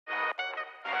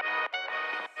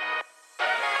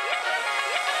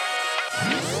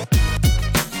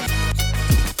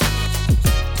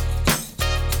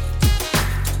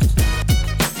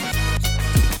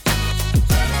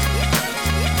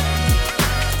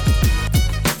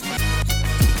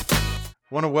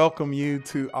Want to welcome you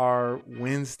to our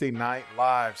Wednesday night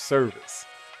live service.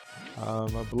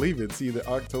 I believe it's either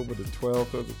October the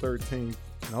 12th or the 13th.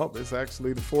 Nope, it's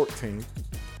actually the 14th.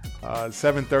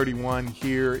 7:31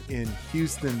 here in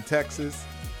Houston, Texas.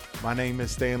 My name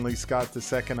is Stanley Scott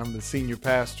II. I'm the senior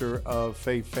pastor of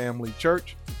Faith Family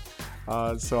Church.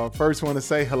 So I first want to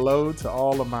say hello to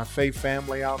all of my faith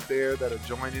family out there that are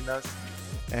joining us.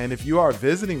 And if you are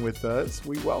visiting with us,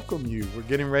 we welcome you. We're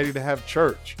getting ready to have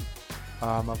church.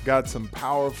 I've got some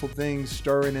powerful things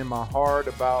stirring in my heart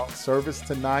about service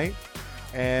tonight.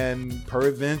 And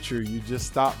peradventure, you just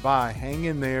stop by, hang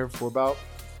in there for about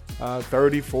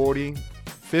 30, 40,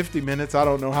 50 minutes. I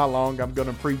don't know how long I'm going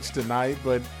to preach tonight,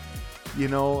 but you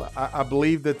know, I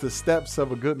believe that the steps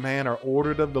of a good man are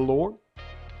ordered of the Lord.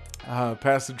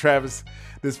 Pastor Travis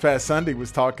this past Sunday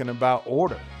was talking about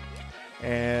order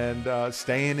and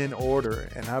staying in order.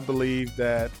 And I believe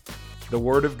that the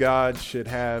Word of God should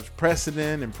have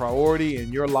precedent and priority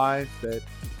in your life, that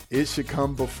it should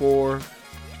come before,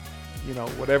 you know,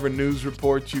 whatever news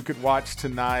reports you could watch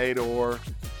tonight or,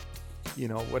 you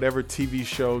know, whatever TV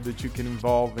show that you can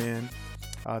involve in.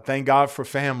 Thank God for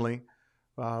family.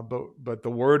 But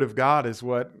the Word of God is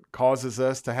what causes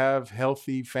us to have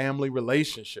healthy family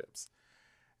relationships.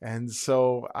 And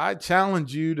so I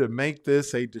challenge you to make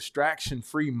this a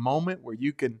distraction-free moment where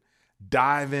you can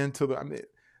dive into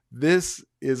this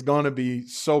is going to be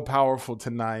so powerful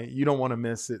tonight. You don't want to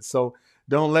miss it. So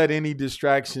don't let any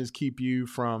distractions keep you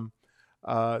from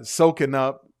soaking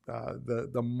up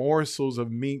the morsels of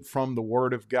meat from the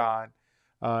Word of God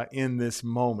in this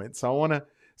moment. So I want to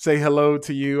say hello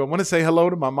to you. I want to say hello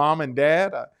to my mom and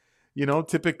dad.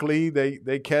 Typically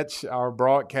they catch our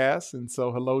broadcast, and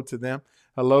so hello to them.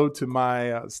 Hello to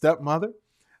my stepmother,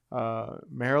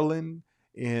 Marilyn,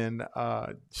 in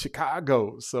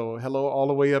Chicago. So hello all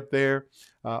the way up there,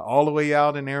 all the way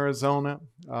out in Arizona.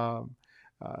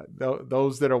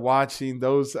 Those that are watching,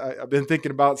 I've been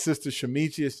thinking about Sister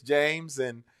Shemitius James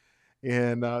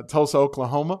in Tulsa,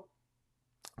 Oklahoma.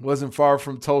 Wasn't far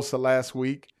from Tulsa last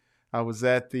week. I was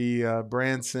at the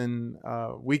Branson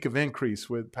Week of Increase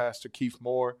with Pastor Keith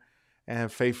Moore and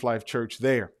Faith Life Church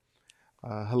there.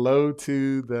 Hello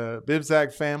to the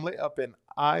Bibzak family up in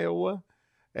Iowa.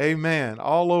 Amen.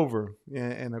 All over.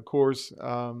 And of course,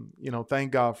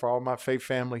 thank God for all my faith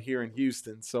family here in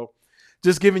Houston. So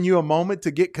just giving you a moment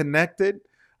to get connected.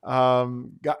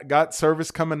 Got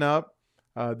service coming up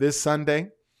this Sunday.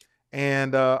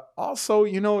 And also,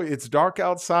 it's dark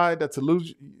outside. That's a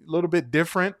little bit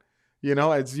different.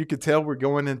 As you can tell, we're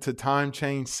going into time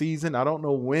change season. I don't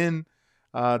know when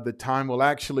the time will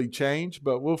actually change,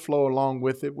 but we'll flow along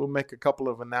with it. We'll make a couple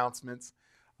of announcements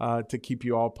to keep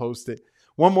you all posted.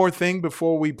 One more thing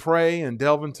before we pray and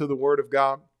delve into the Word of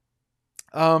God.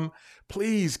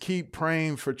 Please keep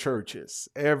praying for churches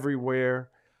everywhere.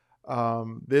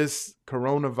 This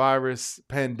coronavirus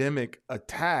pandemic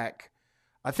attack,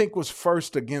 I think, was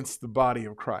first against the body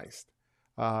of Christ.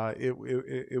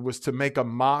 It was to make a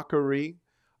mockery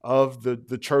of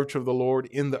the church of the Lord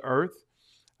in the earth.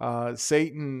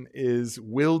 Satan is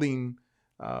wielding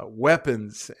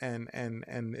weapons and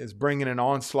is bringing an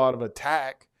onslaught of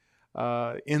attack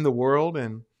in the world,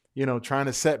 and trying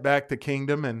to set back the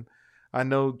kingdom. And I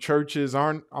know churches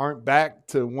aren't back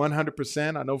to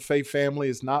 100%. I know Faith Family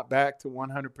is not back to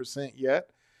 100% yet.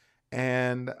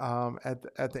 And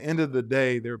at the end of the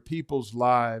day, there are people's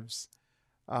lives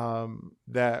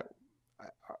that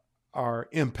are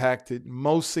impacted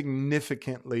most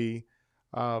significantly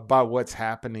by what's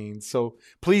happening. So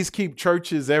please keep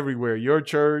churches everywhere. Your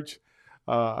church,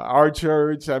 our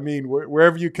church,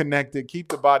 wherever you connected, keep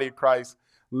the body of Christ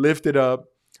lifted up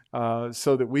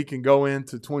so that we can go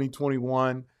into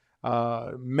 2021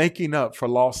 making up for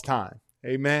lost time.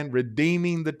 Amen.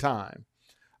 Redeeming the time,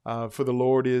 for the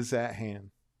Lord is at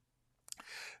hand.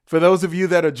 For those of you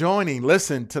that are joining,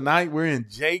 listen, tonight we're in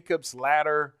Jacob's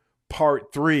Ladder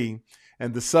Part 3,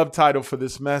 and the subtitle for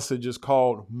this message is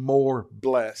called More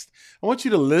Blessed. I want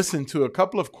you to listen to a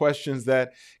couple of questions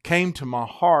that came to my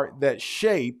heart that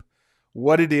shape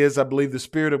what it is I believe the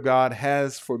Spirit of God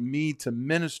has for me to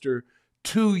minister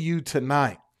to you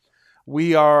tonight.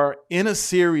 We are in a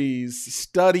series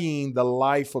studying the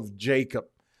life of Jacob.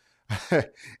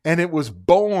 And it was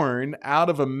born out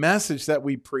of a message that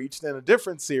we preached in a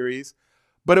different series,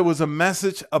 but it was a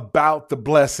message about the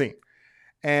blessing.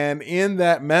 And in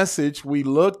that message, we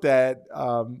looked at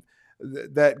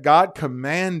that God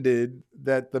commanded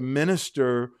that the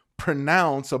minister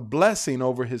pronounce a blessing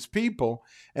over his people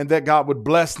and that God would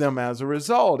bless them as a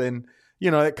result. And,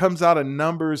 it comes out of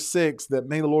Numbers 6 that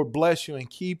may the Lord bless you and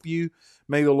keep you.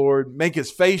 May the Lord make his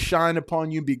face shine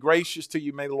upon you, be gracious to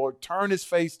you. May the Lord turn his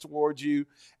face towards you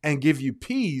and give you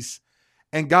peace.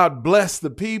 And God bless the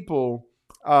people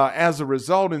as a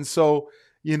result. And so,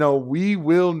 we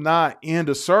will not end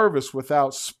a service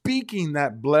without speaking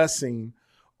that blessing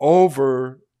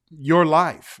over your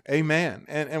life. Amen.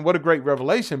 And what a great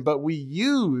revelation. But we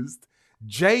used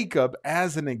Jacob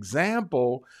as an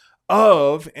example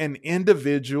of an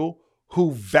individual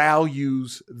who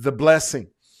values the blessing.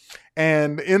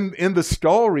 And in the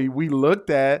story, we looked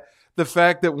at the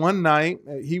fact that one night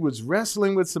he was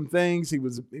wrestling with some things. He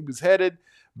was headed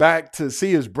back to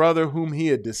see his brother whom he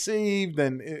had deceived.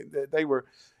 And he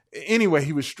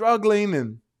was struggling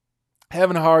and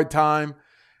having a hard time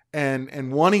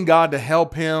and wanting God to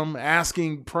help him,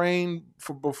 praying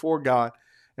before God.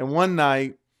 And one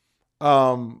night,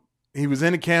 he was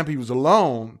in a camp, he was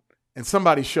alone, and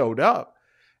somebody showed up.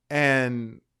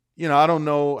 And, I don't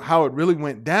know how it really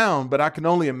went down, but I can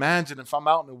only imagine if I'm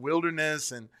out in the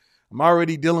wilderness and I'm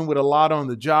already dealing with a lot on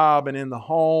the job and in the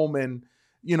home and,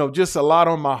 just a lot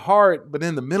on my heart. But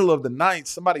in the middle of the night,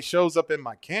 somebody shows up in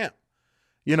my camp.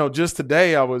 Just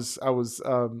today I was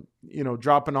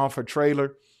dropping off a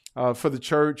trailer for the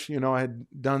church. I had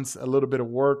done a little bit of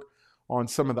work on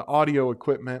some of the audio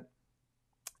equipment.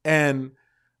 And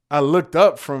I looked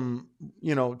up from,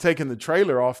 taking the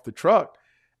trailer off the truck,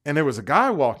 and there was a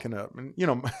guy walking up. And,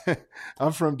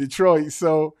 I'm from Detroit.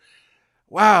 So,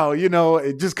 wow,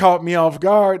 it just caught me off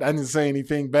guard. I didn't say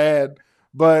anything bad.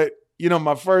 But,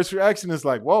 my first reaction is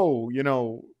like, whoa,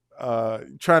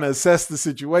 trying to assess the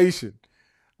situation.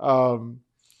 Sure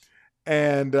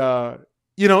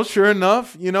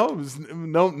enough, it was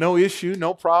no issue,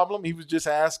 no problem. He was just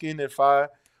asking if I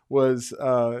was,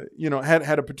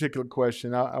 had a particular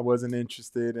question. I wasn't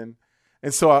interested. And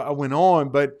so I went on,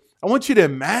 but I want you to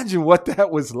imagine what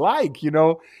that was like.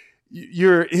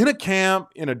 You're in a camp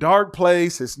in a dark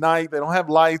place. It's night. They don't have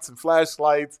lights and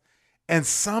flashlights, and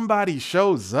somebody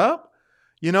shows up,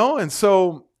 and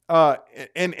so,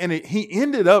 he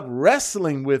ended up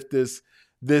wrestling with this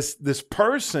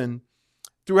person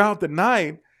throughout the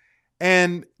night.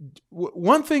 And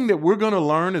one thing that we're going to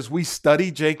learn as we study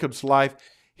Jacob's life,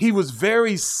 he was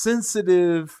very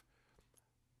sensitive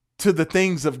to the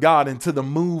things of God and to the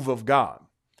move of God.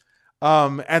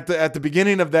 At the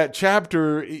beginning of that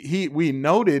chapter, we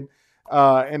noted,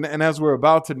 and as we're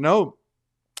about to note,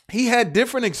 he had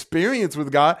different experience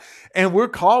with God, and we're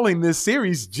calling this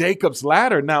series Jacob's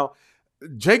Ladder. Now,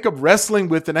 Jacob wrestling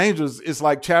with an angel is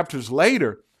like chapters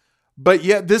later, but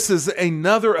yet this is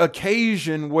another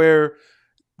occasion where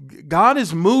God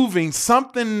is moving,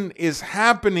 something is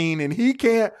happening, and he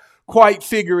can't quite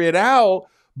figure it out.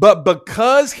 But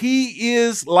because he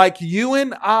is like you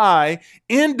and I,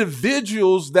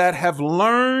 individuals that have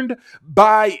learned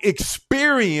by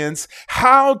experience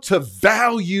how to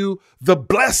value the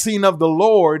blessing of the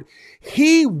Lord,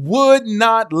 he would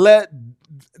not let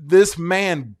this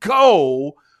man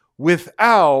go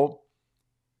without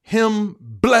him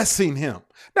blessing him.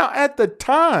 Now, at the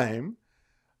time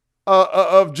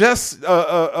of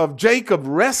Jacob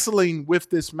wrestling with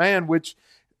this man, which,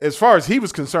 as far as he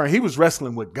was concerned, he was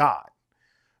wrestling with God.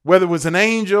 Whether it was an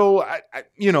angel,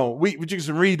 we just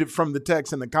read it from the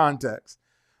text and the context.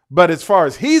 But as far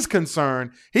as he's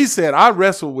concerned, he said, I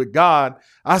wrestled with God.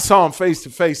 I saw him face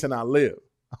to face and I live.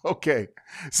 Okay.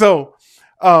 So,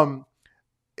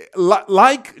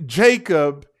 like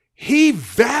Jacob, he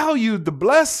valued the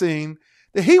blessing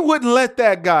that he wouldn't let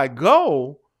that guy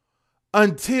go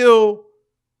until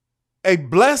a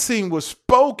blessing was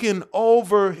spoken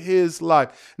over his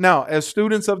life. Now, as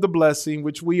students of the blessing,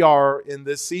 which we are in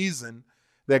this season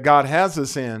that God has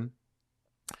us in,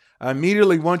 I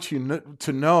immediately want you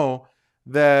to know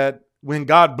that when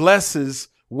God blesses,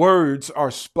 words are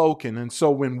spoken. And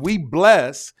so when we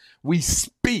bless, we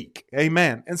speak.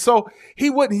 Amen. And so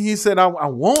he said, I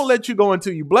won't let you go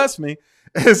until you bless me.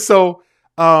 And so,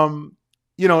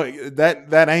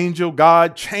 that angel,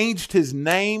 God, changed his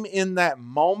name in that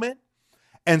moment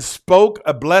and spoke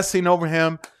a blessing over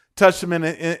him, touched him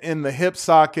in the hip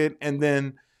socket, and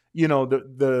then,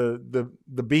 the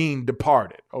being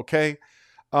departed. Okay.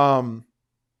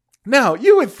 Now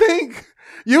you would think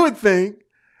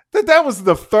that was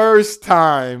the first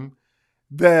time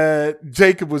that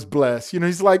Jacob was blessed.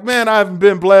 He's like, man, I haven't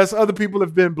been blessed. Other people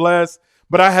have been blessed,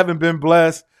 but I haven't been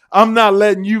blessed. I'm not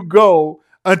letting you go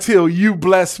until you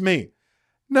bless me.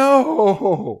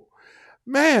 No,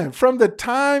 man, from the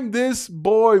time this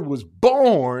boy was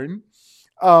born,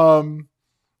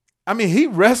 he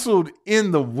wrestled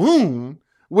in the womb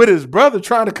with his brother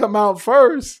trying to come out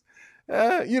first,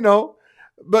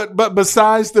 but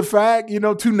besides the fact,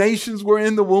 two nations were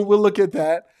in the womb. We'll look at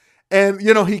that. And,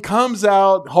 he comes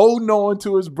out holding on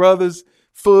to his brother's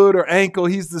foot or ankle.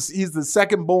 He's the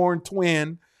second born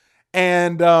twin.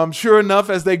 And sure enough,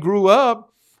 as they grew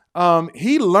up,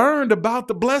 he learned about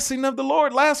the blessing of the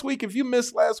Lord. Last week, if you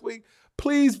missed last week,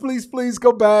 please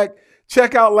go back,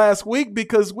 check out last week,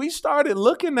 because we started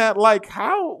looking at where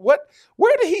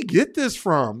did he get this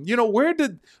from? Where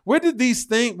did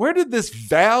this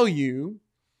value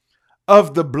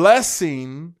of the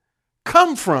blessing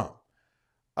come from?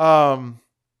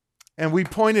 And we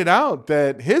pointed out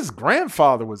that his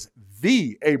grandfather was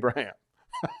the Abraham.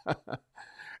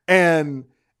 And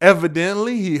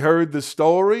evidently he heard the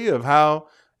story of how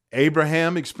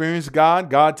Abraham experienced God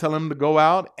telling him to go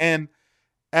out. And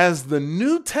as the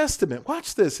New Testament,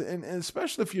 watch this, and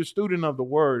especially if you're a student of the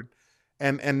word,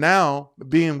 and now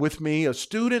being with me, a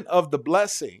student of the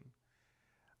blessing,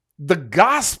 the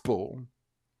gospel,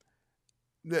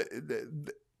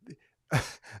 the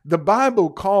Bible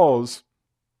calls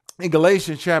in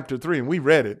Galatians chapter 3, and we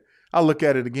read it. I'll look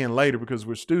at it again later because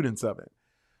we're students of it.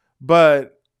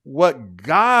 But what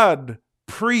God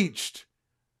preached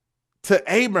to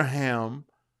Abraham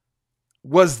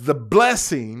was the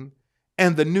blessing,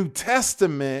 and the New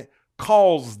Testament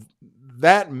calls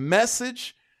that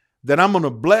message that I'm going to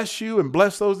bless you and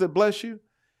bless those that bless you.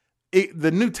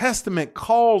 The New Testament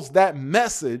calls that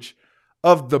message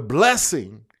of the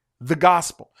blessing the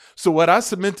gospel. So what I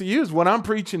submit to you is what I'm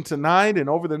preaching tonight and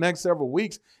over the next several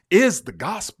weeks is the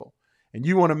gospel. And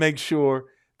you want to make sure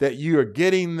that you are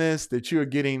getting this, that you are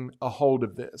getting a hold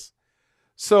of this.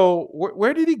 So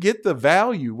where did he get the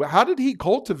value? How did he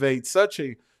cultivate such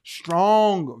a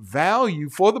strong value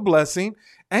for the blessing?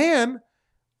 And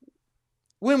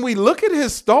when we look at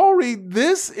his story,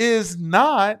 this is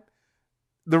not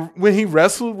when he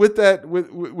wrestled with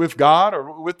God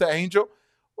or with the angel.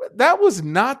 That was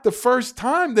not the first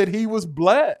time that he was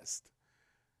blessed.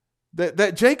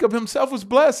 That Jacob himself was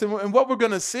blessed. And what we're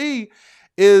going to see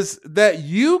is that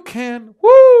you can,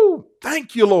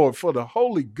 thank you, Lord, for the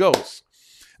Holy Ghost.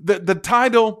 The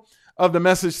title of the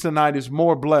message tonight is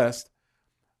More Blessed.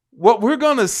 What we're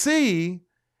going to see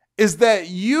is that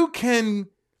you can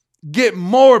get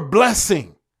more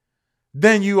blessing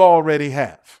than you already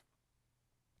have.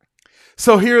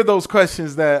 So here are those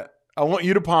questions that I want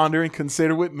you to ponder and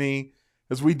consider with me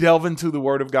as we delve into the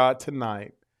Word of God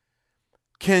tonight.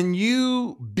 Can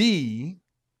you be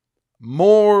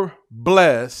more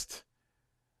blessed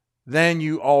than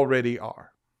you already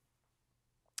are?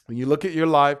 When you look at your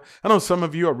life, I know some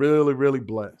of you are really, really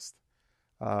blessed.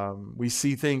 We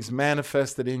see things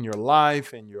manifested in your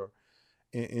life, in your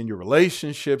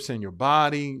relationships, in your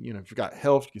body. If you got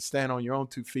health, you stand on your own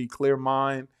 2 feet, clear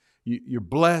mind. You're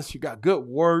blessed. You got good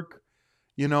work.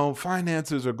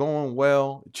 Finances are going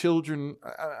well. Children,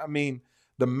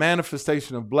 the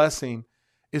manifestation of blessing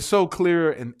is so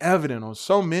clear and evident on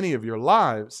so many of your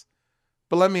lives.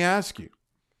 But let me ask you,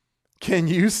 can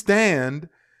you stand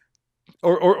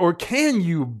or can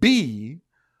you be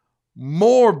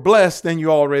more blessed than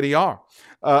you already are?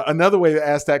 Another way to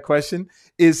ask that question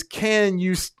is, can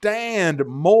you stand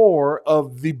more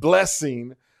of the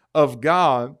blessing of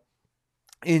God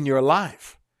in your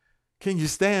life? Can you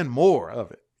stand more of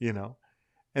it,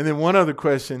 And then one other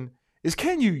question is,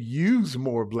 can you use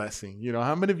more blessing?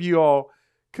 How many of you all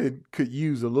could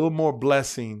use a little more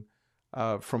blessing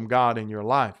from God in your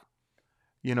life?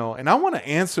 And I want to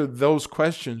answer those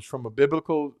questions from a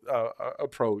biblical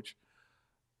approach.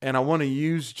 And I want to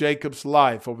use Jacob's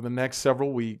life over the next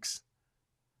several weeks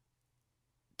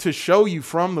to show you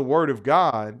from the Word of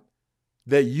God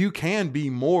that you can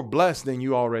be more blessed than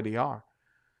you already are.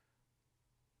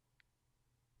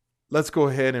 Let's go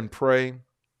ahead and pray,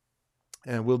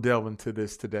 and we'll delve into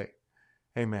this today.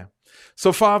 Amen.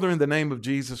 So, Father, in the name of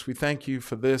Jesus, we thank you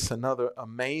for this, another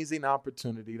amazing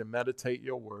opportunity to meditate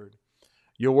your word.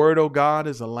 Your word, O God,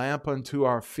 is a lamp unto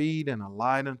our feet and a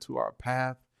light unto our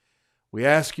path. We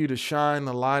ask you to shine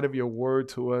the light of your word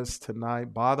to us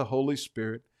tonight by the Holy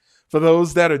Spirit. For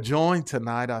those that are joined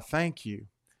tonight, I thank you.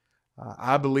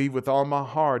 I believe with all my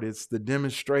heart it's the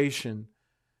demonstration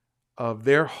of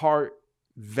their heart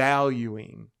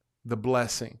valuing the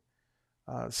blessing.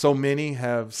 So many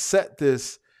have set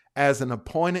this as an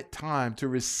appointed time to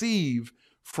receive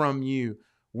from you.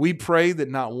 We pray that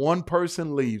not one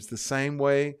person leaves the same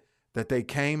way that they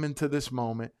came into this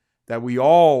moment, that we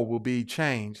all will be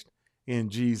changed in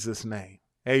Jesus' name.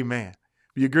 Amen.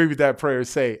 If you agree with that prayer,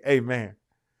 say amen.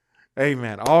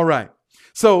 Amen. All right.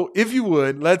 So if you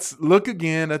would, let's look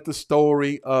again at the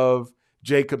story of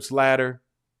Jacob's ladder,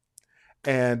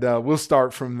 and we'll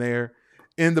start from there.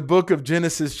 in the book of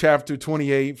Genesis, chapter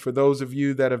 28, for those of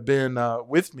you that have been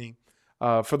with me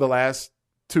for the last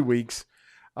 2 weeks,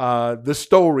 the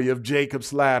story of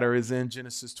Jacob's ladder is in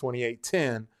Genesis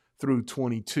 28:10 through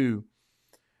 22.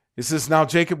 It says, "Now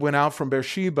Jacob went out from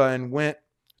Beersheba and went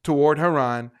toward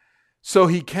Haran. So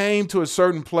he came to a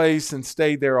certain place and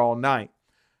stayed there all night.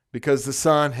 Because the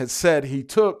sun had set, he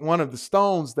took one of the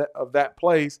stones of that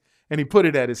place and he put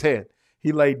it at his head.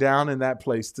 He lay down in that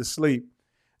place to sleep.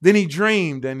 Then he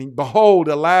dreamed, and behold,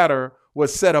 a ladder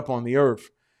was set up on the earth,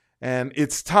 and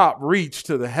its top reached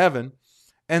to the heaven,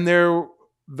 and there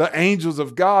the angels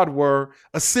of God were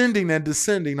ascending and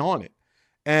descending on it.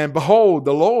 And behold,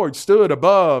 the Lord stood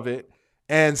above it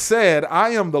and said, I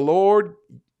am the Lord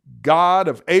God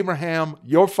of Abraham,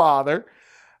 your father,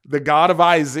 the God of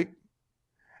Isaac.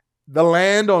 The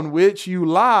land on which you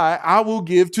lie, I will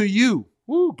give to you."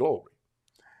 Woo, glory.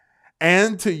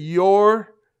 "And to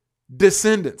your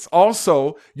descendants.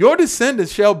 Also, your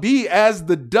descendants shall be as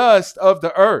the dust of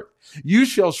the earth. You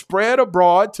shall spread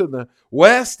abroad to the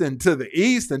west and to the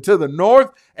east and to the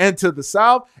north and to the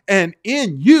south. And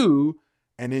in you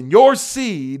and in your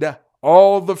seed,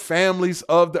 all the families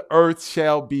of the earth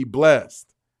shall be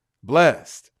blessed."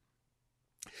 Blessed.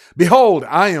 "Behold,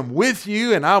 I am with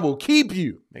you and I will keep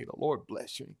you." May the Lord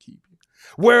bless you and keep you.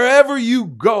 "Wherever you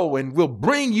go, and will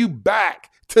bring you back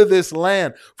to this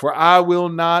land, for I will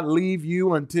not leave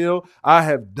you until I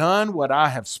have done what I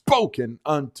have spoken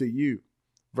unto you."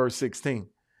 Verse 16.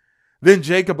 "Then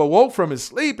Jacob awoke from his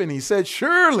sleep and he said,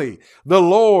 Surely the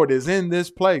Lord is in this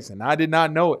place, and I did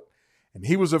not know it. And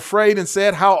he was afraid and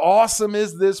said, How awesome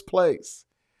is this place!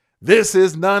 This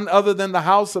is none other than the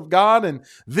house of God, and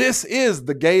this is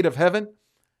the gate of heaven."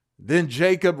 Then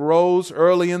Jacob rose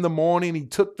early in the morning. He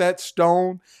took that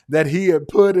stone that he had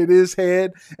put at his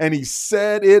head and he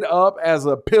set it up as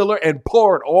a pillar and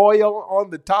poured oil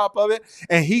on the top of it.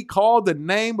 And he called the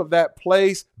name of that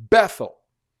place Bethel.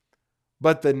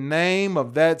 But the name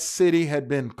of that city had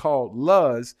been called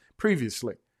Luz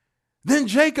previously. Then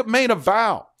Jacob made a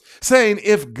vow, saying,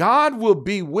 "If God will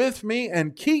be with me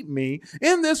and keep me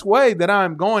in this way that I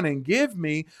am going, and give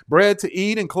me bread to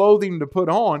eat and clothing to put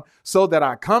on, so that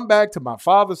I come back to my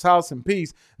father's house in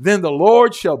peace, then the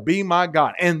Lord shall be my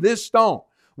God. And this stone,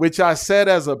 which I set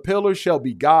as a pillar, shall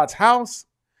be God's house.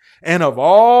 And of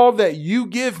all that you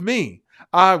give me,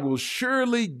 I will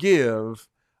surely give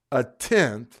a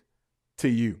tenth to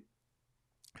you."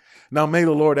 Now may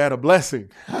the Lord add a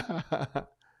blessing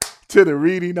to the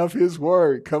reading of his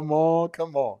word. Come on,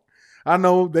 come on. I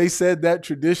know they said that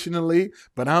traditionally,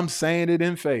 but I'm saying it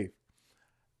in faith.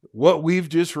 What we've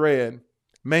just read,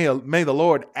 may the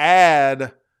Lord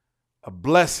add a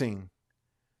blessing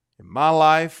in my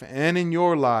life and in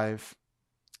your life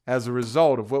as a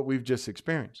result of what we've just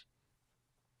experienced.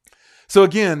 So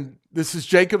again, this is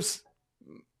Jacob's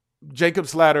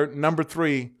ladder, number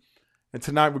 3. And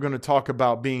tonight we're going to talk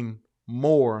about being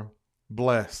more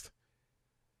blessed.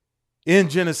 In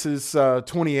Genesis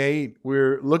 28,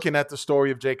 we're looking at the story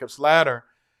of Jacob's ladder,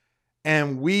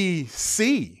 and we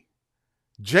see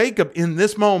Jacob in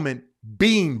this moment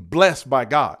being blessed by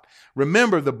God.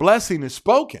 Remember, the blessing is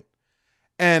spoken,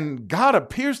 and God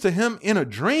appears to him in a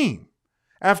dream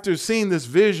after seeing this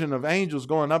vision of angels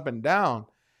going up and down,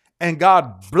 and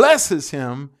God blesses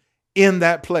him in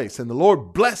that place, and the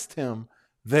Lord blessed him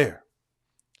there.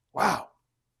 Wow,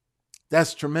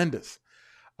 that's tremendous.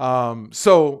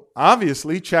 So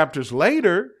obviously chapters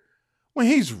later, when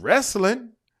he's wrestling,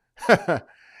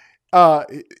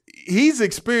 he's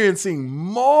experiencing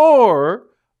more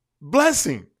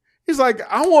blessing. He's like,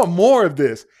 I want more of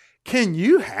this. Can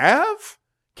you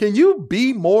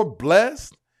be more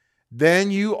blessed than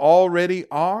you already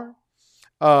are?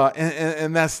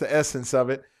 And that's the essence of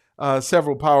it.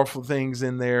 Several powerful things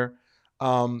in there.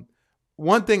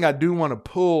 One thing I do want to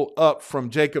pull up from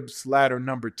Jacob's ladder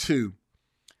number 2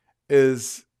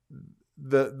 is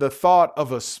the thought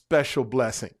of a special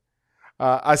blessing.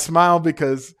 I smile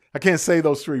because I can't say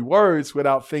those 3 words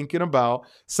without thinking about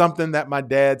something that my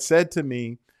dad said to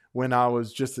me when I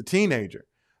was just a teenager.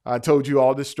 I told you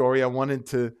all this story. I wanted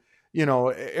to,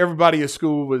 everybody at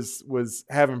school was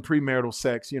having premarital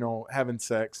sex, having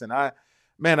sex. And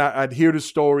I'd hear the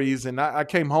stories, and I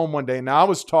came home one day. Now I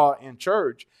was taught in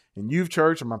church, in youth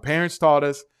church, and my parents taught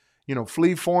us,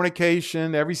 flee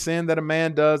fornication. Every sin that a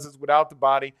man does is without the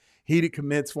body. He that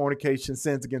commits fornication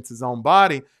sins against his own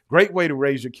body. Great way to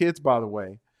raise your kids, by the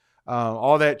way.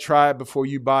 All that try it before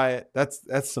you buy it.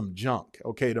 That's some junk,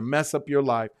 okay, to mess up your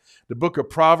life. The book of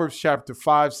Proverbs chapter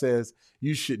 5 says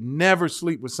you should never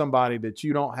sleep with somebody that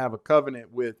you don't have a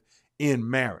covenant with in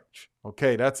marriage.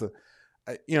 Okay, that's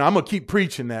I'm going to keep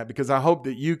preaching that because I hope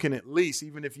that you can at least,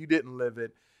 even if you didn't live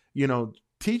it,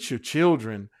 teach your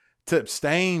children to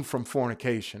abstain from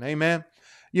fornication. Amen.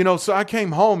 So I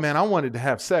came home, man, I wanted to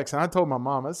have sex. And I told my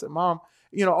mom, I said, Mom,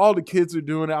 all the kids are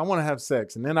doing it. I want to have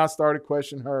sex. And then I started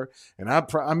questioning her, and I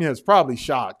was probably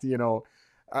shocked.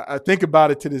 I think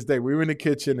about it to this day. We were in the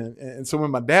kitchen, and so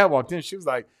when my dad walked in, she was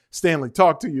like, Stanley,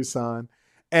 talk to your son.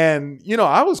 And,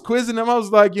 I was quizzing him. I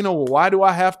was like, well, why do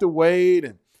I have to wait?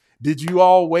 And did you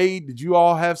all wait? Did you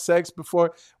all have sex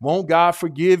before? Won't God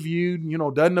forgive you?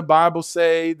 Doesn't the Bible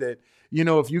say that,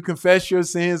 if you confess your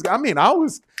sins? I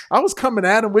was coming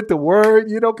at him with the word,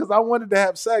 because I wanted to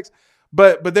have sex.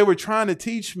 But they were trying to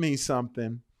teach me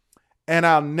something, and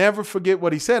I'll never forget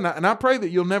what he said. And I pray that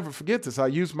you'll never forget this. I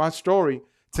use my story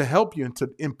to help you and to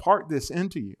impart this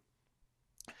into you.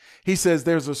 He says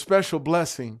there's a special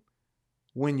blessing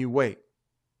when you wait.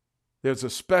 There's a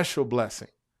special blessing.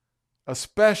 A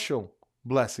special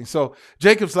blessing. So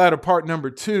Jacob's Ladder part number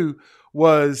 2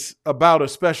 was about a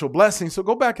special blessing. So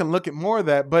go back and look at more of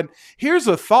that. But here's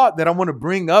a thought that I want to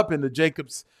bring up into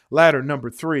Jacob's Ladder number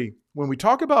 3. When we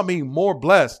talk about being more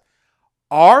blessed,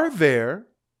 are there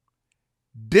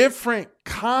different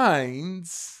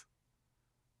kinds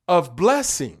of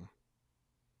blessing?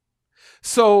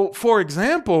 So, for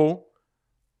example,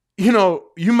 you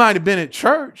might have been at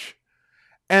church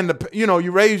and,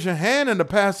 you raised your hand and the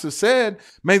pastor said,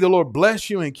 may the Lord bless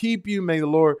you and keep you. May the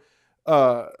Lord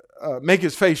make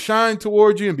his face shine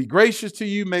toward you and be gracious to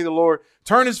you. May the Lord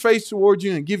turn his face toward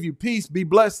you and give you peace. Be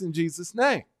blessed in Jesus'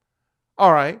 name.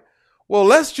 All right. Well,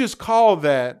 let's just call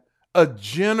that a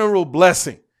general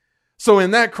blessing. So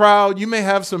in that crowd, you may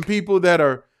have some people that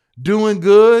are doing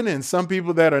good and some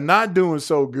people that are not doing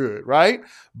so good, right?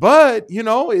 But,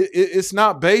 it's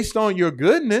not based on your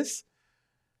goodness.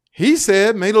 He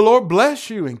said, may the Lord bless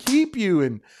you and keep you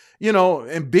and,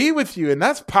 and be with you. And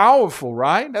that's powerful,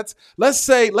 right?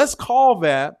 Let's call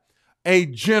that a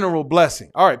general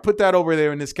blessing. All right, put that over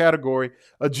there in this category,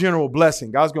 a general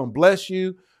blessing. God's going to bless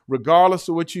you regardless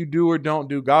of what you do or don't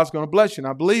do. God's going to bless you. And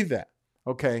I believe that.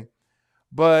 Okay.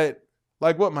 But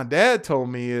like what my dad told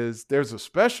me is there's a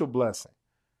special blessing,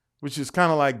 which is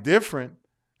kind of like different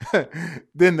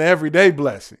than the everyday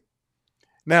blessing.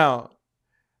 Now,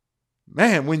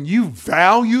 man, when you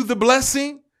value the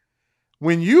blessing,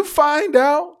 when you find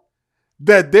out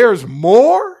that there's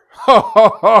more,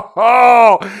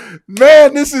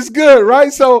 man, this is good,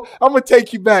 right? So I'm going to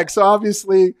take you back. So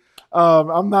obviously,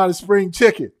 I'm not a spring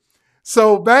chicken.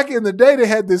 So back in the day, they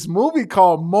had this movie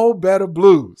called Mo Better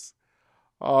Blues.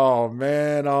 Oh,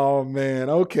 man.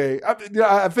 Okay.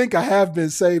 I think I have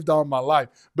been saved all my life,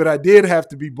 but I did have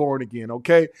to be born again.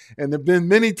 Okay. And there have been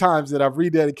many times that I've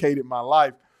rededicated my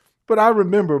life, but I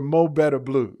remember Mo Better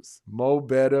Blues. Mo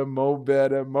better.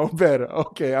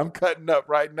 Okay. I'm cutting up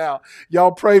right now.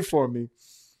 Y'all pray for me.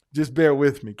 Just bear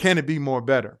with me. Can it be more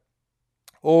better?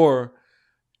 Or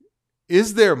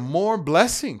is there more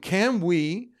blessing? Can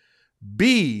we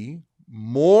be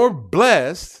more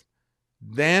blessed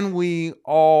than we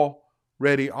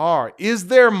already are? Is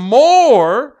there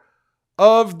more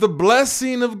of the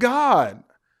blessing of God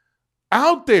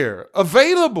out there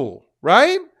available,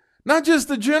 right? Not just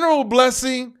the general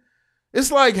blessing.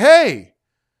 It's like, hey,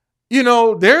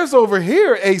 there's over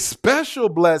here a special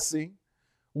blessing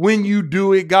when you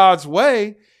do it God's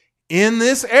way in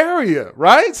this area,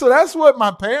 right? So that's what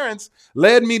my parents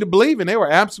led me to believe, and they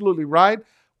were absolutely right.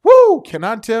 Woo! Can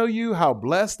I tell you how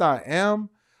blessed I am?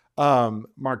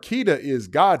 Marquita is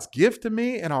God's gift to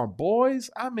me, and our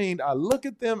boys, I look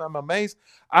at them, I'm amazed.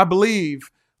 I believe,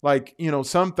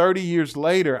 some 30 years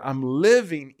later, I'm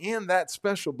living in that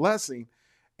special blessing,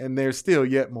 and there's still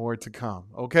yet more to come,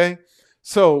 okay?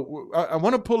 So I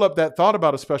want to pull up that thought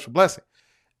about a special blessing.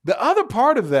 The other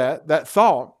part of that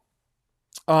thought,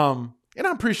 and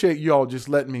I appreciate you all just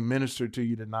letting me minister to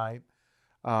you tonight.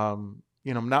 I'm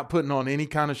not putting on any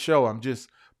kind of show. I'm just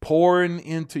pouring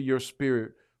into your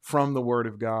spirit from the word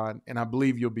of God. And I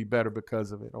believe you'll be better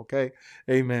because of it. Okay.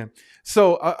 Amen.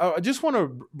 So I just want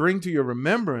to bring to your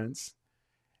remembrance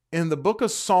in the book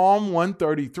of Psalm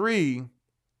 133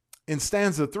 in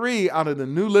stanza 3 out of the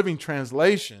New Living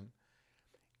Translation,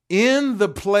 in the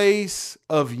place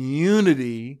of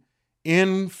unity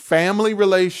in family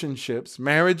relationships,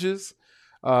 marriages,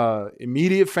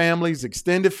 immediate families,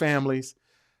 extended families,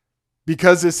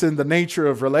 because it's in the nature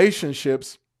of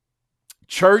relationships,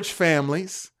 church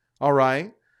families, all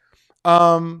right?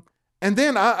 And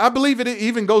then I believe it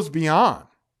even goes beyond.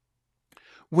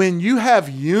 When you have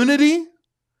unity,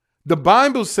 the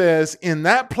Bible says in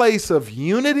that place of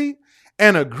unity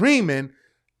and agreement,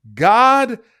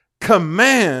 God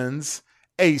commands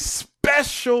a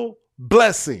special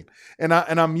blessing. And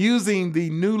I'm using the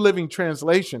New Living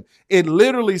Translation. It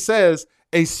literally says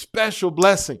a special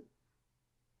blessing.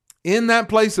 In that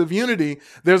place of unity,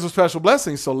 there's a special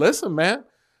blessing. So listen, man,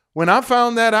 when I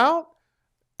found that out,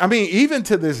 I mean, even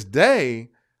to this day,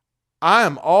 I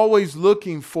am always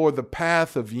looking for the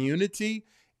path of unity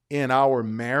in our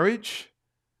marriage,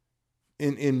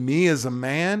 in me as a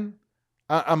man.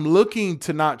 I'm looking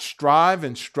to not strive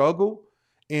and struggle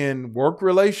in work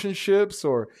relationships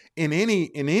or in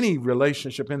any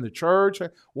relationship in the church.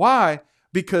 Why?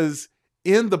 Because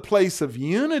in the place of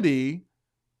unity,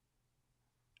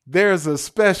 there's a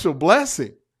special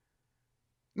blessing.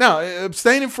 Now,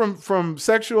 abstaining from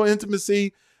sexual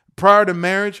intimacy prior to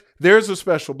marriage, there's a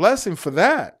special blessing for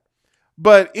that.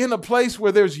 But in a place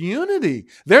where there's unity,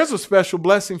 there's a special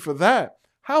blessing for that.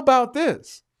 How about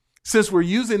this? Since we're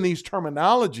using these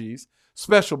terminologies,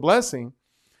 special blessing,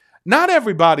 not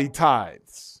everybody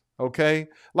tithes, okay?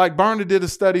 Like Barna did a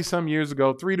study some years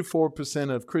ago, 3 to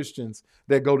 4% of Christians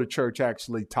that go to church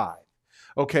actually tithe.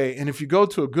 Okay, and if you go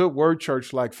to a good word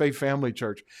church like Faith Family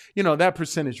Church, you know, that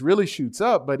percentage really shoots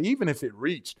up. But even if it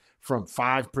reached from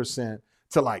 5%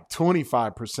 to like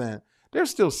 25%, there's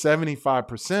still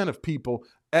 75% of people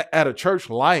at a church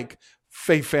like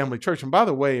Faith Family Church. And by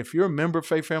the way, if you're a member of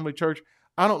Faith Family Church,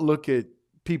 I don't look at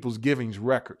people's givings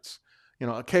records. You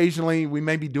know, occasionally we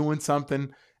may be doing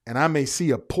something and I may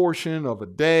see a portion of a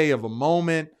day, of a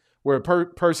moment where a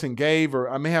person gave, or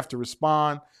I may have to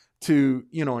respond to,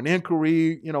 you know, an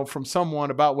inquiry, you know, from someone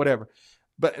about whatever.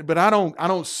 But I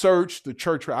don't search the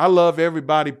church. I love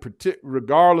everybody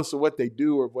regardless of what they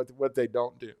do or what they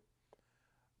don't do.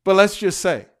 But let's just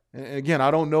say, again, I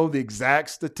don't know the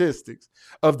exact statistics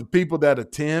of the people that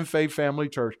attend Faith Family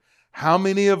Church. How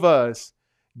many of us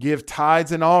give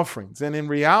tithes and offerings? And in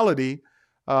reality,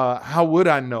 how would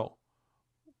I know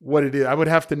what it is? I would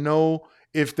have to know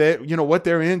if that, you know, what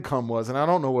their income was. And I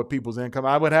don't know what people's income.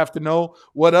 I would have to know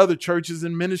what other churches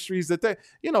and ministries that they,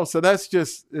 you know, so that's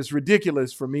just, it's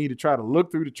ridiculous for me to try to look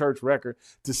through the church record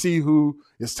to see who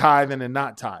is tithing and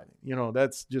not tithing. You know,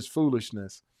 that's just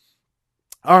foolishness.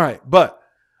 All right. But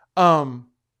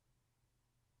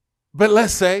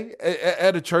let's say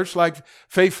at a church like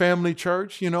Faith Family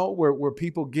Church, you know, where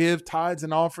people give tithes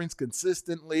and offerings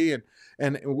consistently,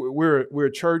 and we're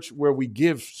a church where we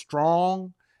give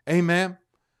strong. Amen.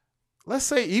 Let's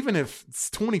say even if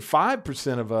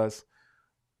 25% of us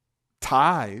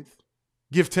tithe,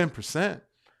 give 10%,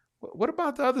 what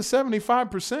about the other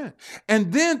 75%?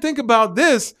 And then think about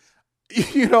this,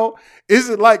 you know, is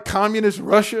it like communist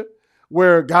Russia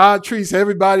where God treats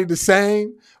everybody the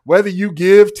same, whether you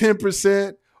give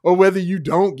 10% or whether you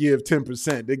don't give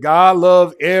 10%? That God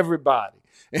loves everybody.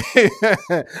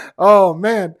 Oh,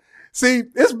 man. See,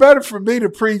 it's better for me to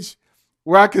preach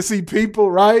where I can see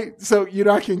people, right? So, you know,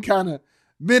 I can kind of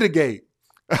mitigate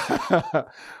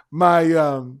my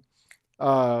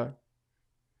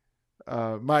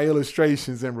my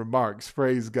illustrations and remarks.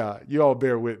 Praise God. You all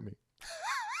bear with me.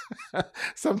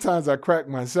 Sometimes I crack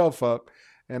myself up,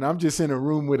 and I'm just in a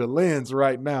room with a lens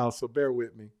right now, so bear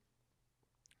with me.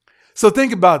 So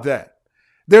think about that.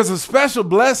 There's a special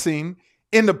blessing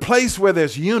in the place where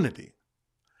there's unity.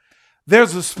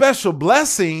 There's a special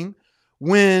blessing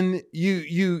when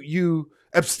you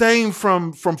abstain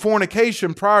from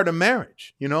fornication prior to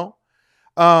marriage, you know.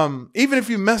 Even if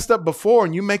you messed up before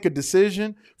and you make a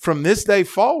decision from this day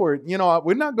forward, you know,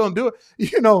 we're not going to do it.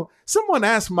 You know, someone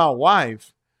asked my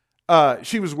wife,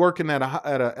 she was working at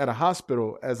a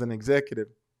hospital as an executive,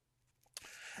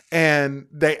 and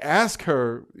they asked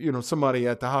her, you know, somebody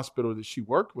at the hospital that she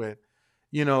worked with,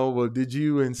 you know, well, did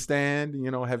you and Stan, you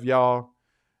know, have y'all,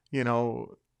 you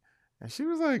know, and she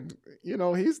was like, you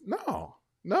know,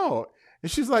 no.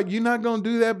 And she's like, you're not going to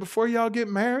do that before y'all get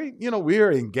married? You know,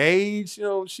 we're engaged, you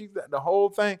know, the whole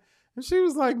thing. And she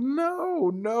was like,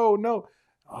 no.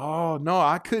 Oh, no,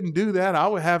 I couldn't do that. I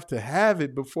would have to have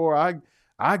it before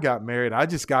I got married. I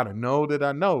just got to know that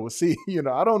I know. See, you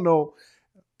know, I don't know.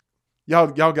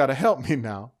 Y'all got to help me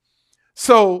now.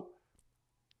 So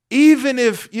even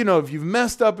if, you know, if you've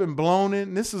messed up and blown it,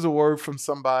 and this is a word from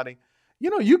somebody,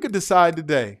 you know, you could decide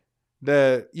today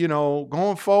that, you know,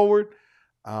 going forward,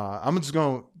 I'm just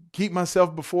going to keep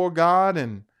myself before God,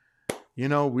 and, you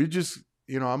know, we just,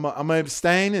 you know, I'm going to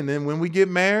abstain. And then when we get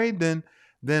married, then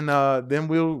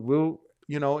we'll,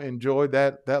 you know, enjoy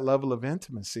that level of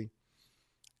intimacy.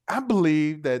 I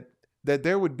believe that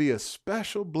there would be a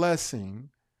special blessing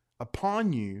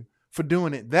upon you for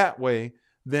doing it that way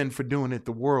than for doing it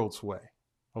the world's way.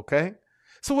 Okay.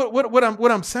 So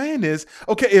what I'm saying is,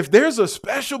 okay, if there's a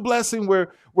special blessing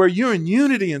where you're in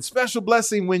unity, and special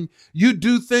blessing when you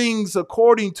do things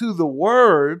according to the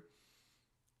word,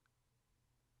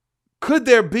 could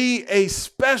there be a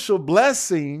special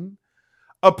blessing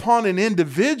upon an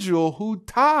individual who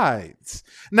tithes?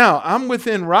 Now, I'm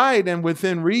within right and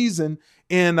within reason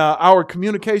in our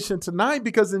communication tonight,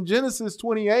 because in Genesis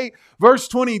 28, verse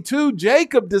 22,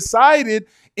 Jacob decided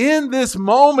in this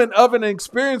moment of an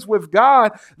experience with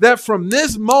God that from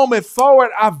this moment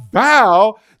forward, I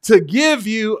vow to give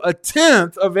you a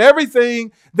tenth of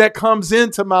everything that comes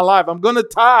into my life. I'm going to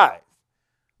tithe.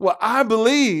 Well, I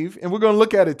believe, and we're going to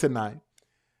look at it tonight,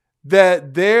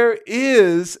 that there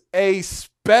is a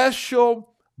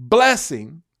special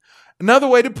blessing. Another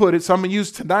way to put it, so I'm going to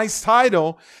use tonight's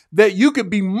title, that you could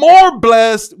be more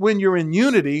blessed when you're in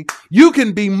unity. You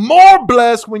can be more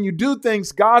blessed when you do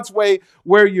things God's way,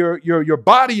 where your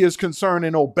body is concerned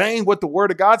and obeying what the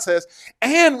word of God says.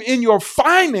 And in your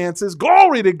finances,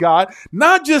 glory to God,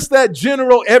 not just that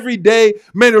general everyday,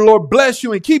 may the Lord bless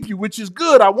you and keep you, which is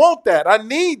good. I want that. I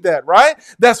need that, right?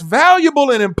 That's valuable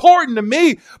and important to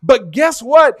me. But guess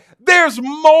what? There's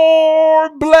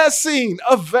more blessing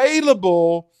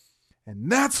available.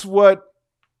 And that's what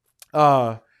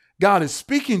God is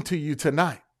speaking to you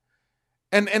tonight.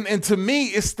 And to me,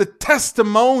 it's the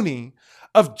testimony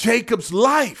of Jacob's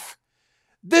life.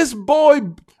 This boy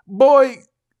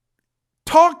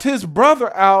talked his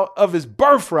brother out of his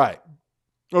birthright,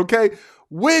 okay,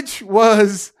 which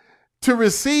was to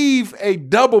receive a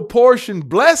double portion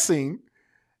blessing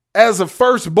as a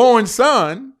firstborn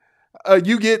son.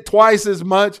 You get twice as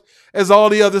much as all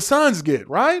the other sons get,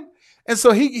 right? And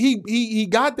so he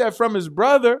got that from his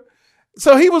brother.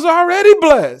 So he was already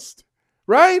blessed,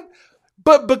 right?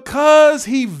 But because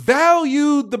he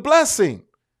valued the blessing,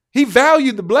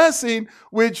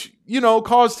 which,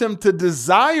 caused him to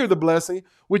desire the blessing,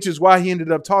 which is why he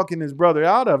ended up talking his brother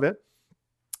out of it.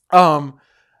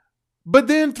 But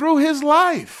then through his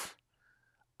life,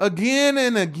 again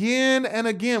and again and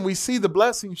again, we see the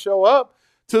blessing show up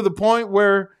to the point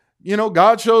where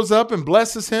God shows up and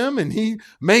blesses him, and he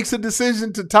makes a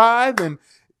decision to tithe and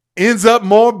ends up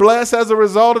more blessed as a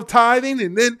result of tithing,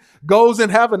 and then goes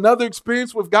and have another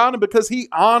experience with God. And because he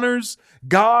honors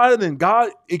God and God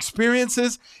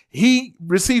experiences, he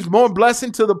receives more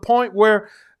blessing to the point where,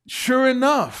 sure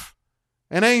enough,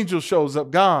 an angel shows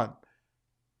up. God,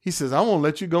 he says, I won't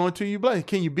let you go until you bless.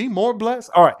 Can you be more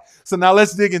blessed? All right. So now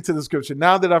let's dig into the scripture.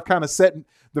 Now that I've kind of set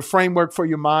the framework for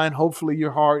your mind, hopefully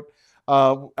your heart,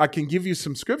 I can give you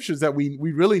some scriptures that we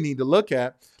really need to look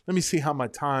at. Let me see how my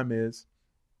time is.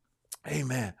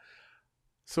 Amen.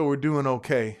 So we're doing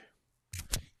okay.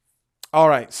 All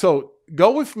right. So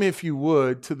go with me, if you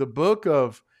would, to the book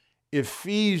of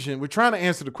Ephesians. We're trying to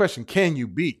answer the question, can you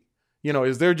be?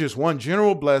 Is there just one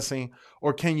general blessing,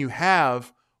 or can you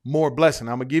have more blessing?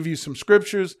 I'm going to give you some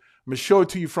scriptures. I'm going to show it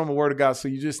to you from the word of God, so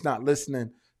you're just not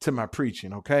listening to my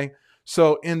preaching, okay?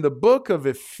 So in the book of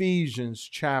Ephesians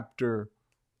chapter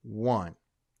 1,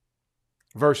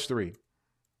 verse 3.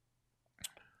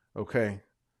 Okay.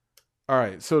 All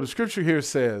right. So the scripture here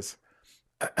says,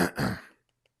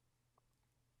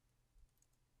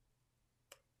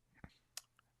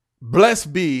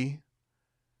 blessed be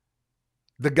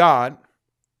the God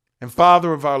and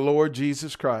Father of our Lord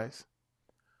Jesus Christ,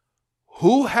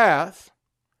 who hath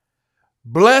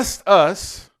blessed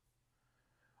us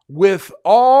with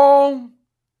all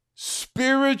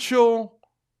spiritual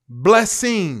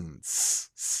blessings,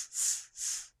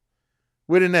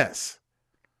 with an S,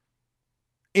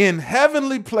 in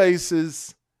heavenly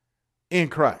places in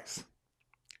Christ.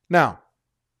 Now,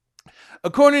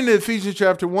 according to Ephesians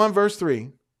chapter 1, verse 3,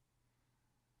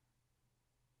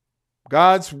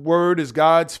 God's word is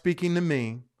God speaking to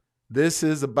me. This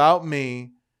is about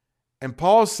me. And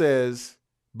Paul says,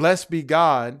 blessed be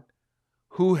God,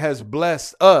 who has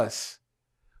blessed us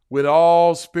with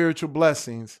all spiritual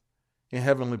blessings in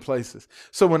heavenly places.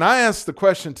 So when I ask the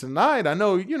question tonight, I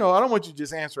know, I don't want you to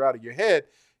just answer out of your head.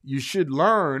 You should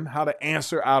learn how to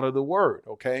answer out of the word,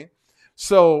 okay?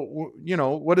 So,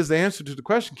 what is the answer to the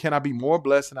question? Can I be more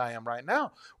blessed than I am right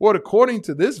now? Well, according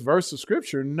to this verse of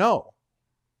scripture, no.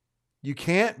 You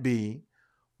can't be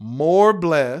more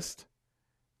blessed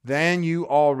than you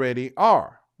already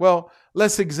are. Well,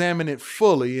 let's examine it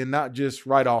fully and not just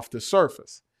right off the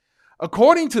surface.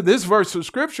 According to this verse of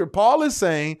scripture, Paul is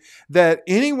saying that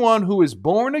anyone who is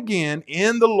born again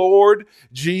in the Lord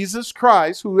Jesus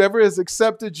Christ, whoever has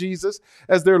accepted Jesus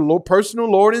as their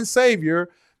personal Lord and Savior,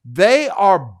 they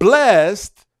are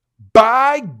blessed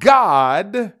by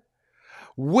God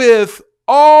with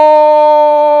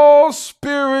all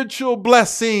spiritual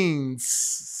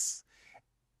blessings.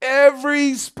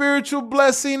 Every spiritual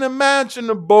blessing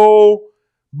imaginable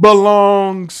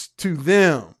belongs to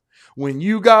them. When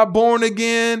you got born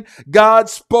again, God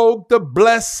spoke the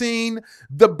blessings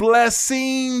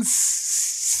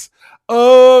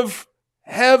of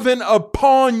heaven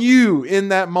upon you in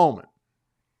that moment.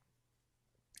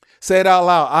 Say it out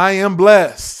loud. I am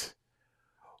blessed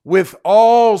with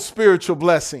all spiritual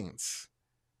blessings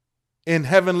in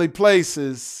heavenly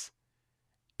places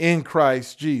in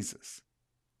Christ Jesus.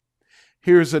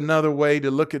 Here's another way to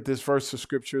look at this verse of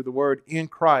scripture. The word in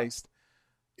Christ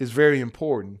is very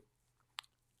important.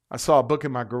 I saw a book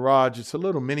in my garage. It's a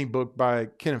little mini book by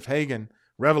Kenneth Hagin,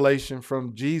 Revelation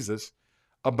from Jesus,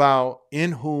 about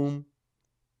in whom,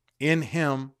 in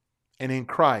him, and in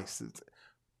Christ. It's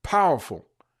powerful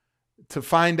to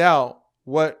find out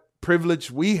what privilege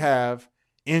we have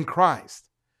in Christ.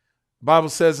 The Bible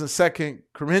says in 2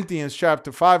 Corinthians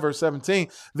chapter 5, verse 17,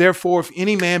 therefore, if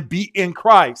any man be in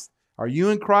Christ, are you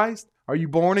in Christ? Are you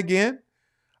born again?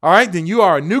 All right, then you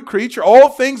are a new creature. All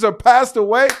things are passed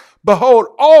away. Behold,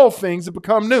 all things have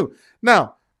become new.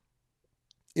 Now,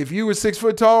 if you were 6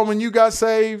 foot tall when you got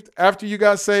saved, after you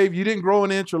got saved, you didn't grow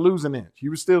an inch or lose an inch.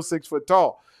 You were still 6 foot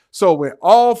tall. So when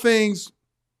all things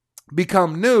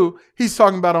become new, he's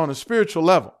talking about on a spiritual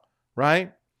level,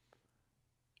 right?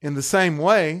 In the same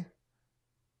way,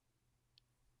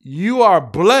 you are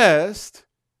blessed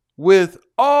with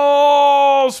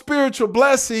all spiritual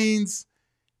blessings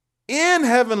in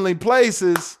heavenly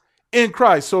places in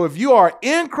Christ. So if you are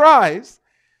in Christ,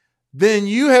 then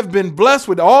you have been blessed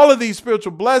with all of these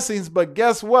spiritual blessings. But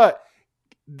guess what?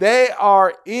 They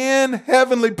are in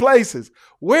heavenly places.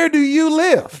 Where do you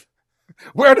live?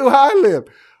 Where do I live?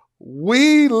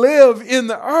 We live in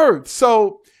the earth.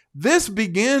 So this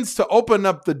begins to open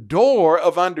up the door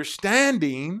of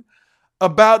understanding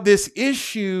about this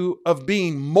issue of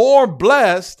being more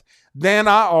blessed than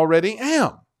I already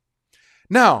am.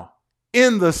 Now,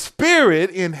 in the spirit,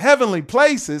 in heavenly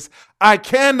places, I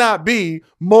cannot be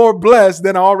more blessed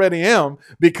than I already am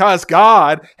because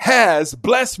God has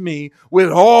blessed me with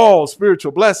all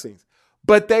spiritual blessings.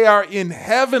 But they are in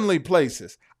heavenly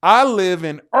places. I live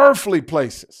in earthly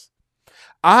places.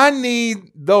 I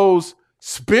need those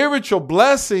spiritual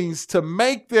blessings to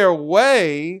make their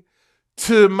way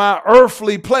to my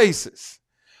earthly places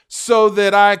so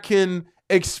that I can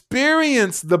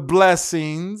experience the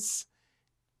blessings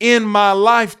in my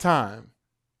lifetime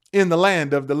in the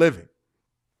land of the living.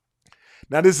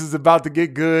 Now this is about to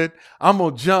get good. I'm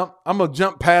going to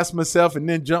jump past myself and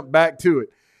then jump back to it.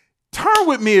 Turn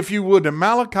with me, if you would, to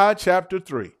Malachi chapter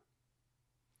 3.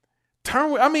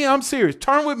 I'm serious.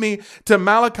 Turn with me to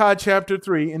Malachi chapter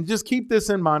 3 and just keep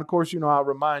this in mind. Of course, I'll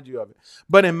remind you of it.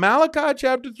 But in Malachi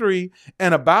chapter 3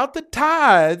 and about the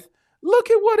tithe,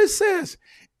 look at what it says.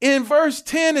 In verse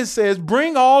 10, it says,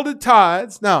 bring all the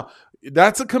tithes. Now,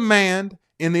 that's a command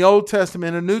in the Old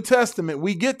Testament. In the New Testament,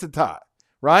 we get to tithe,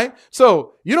 right?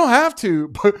 So you don't have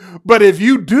to, but if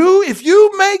you do, if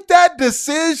you make that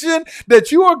decision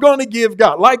that you are going to give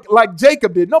God, like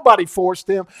Jacob did, nobody forced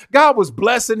him. God was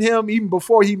blessing him even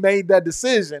before he made that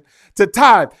decision to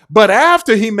tithe. But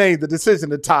after he made the decision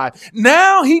to tithe,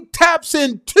 now he taps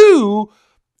into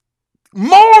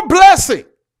more blessing.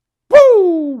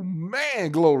 Woo,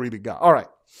 man, glory to God. All right.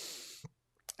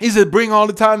 He said, bring all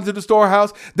the tithes into the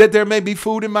storehouse, that there may be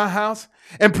food in my house.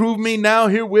 And prove me now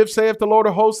herewith, saith the Lord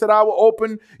of hosts, that I will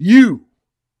open you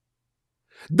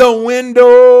the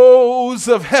windows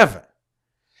of heaven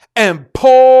and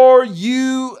pour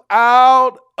you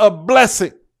out a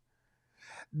blessing,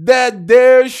 that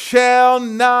there shall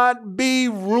not be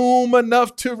room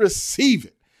enough to receive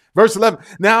it. Verse 11,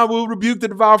 now I will rebuke the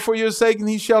devourer for your sake, and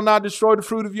he shall not destroy the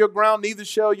fruit of your ground, neither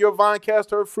shall your vine cast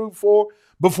her fruit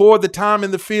before the time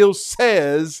in the field,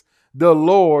 says the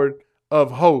Lord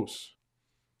of hosts.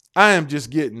 I am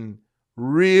just getting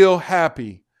real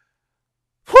happy.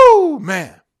 Whoo,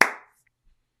 man.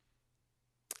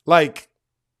 Like,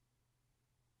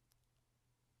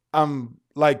 I'm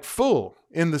like full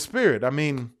in the spirit. I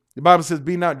mean, the Bible says,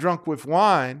 be not drunk with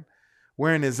wine,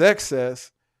 wherein is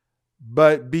excess,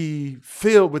 but be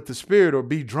filled with the Spirit, or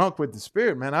be drunk with the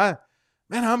Spirit. Man,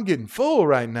 I'm getting full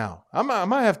right now. I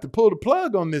might have to pull the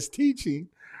plug on this teaching,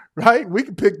 right? We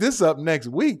can pick this up next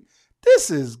week. This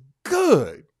is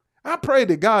good. I pray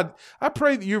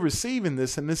that you're receiving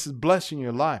this and this is blessing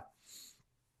your life.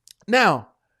 Now,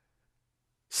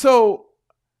 so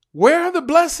where are the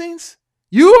blessings?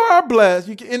 You are blessed.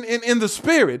 You can, in the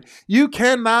Spirit. You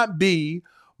cannot be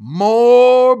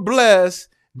more blessed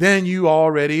than you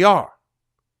already are,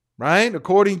 right?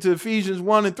 According to Ephesians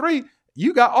 1 and 3,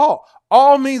 you got all.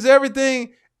 All means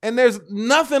everything, and there's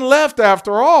nothing left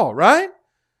after all, right?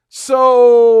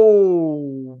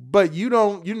 So, but you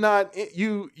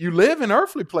live in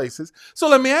earthly places. So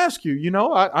let me ask you,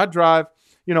 I drive,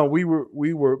 we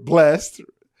were blessed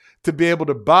to be able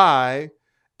to buy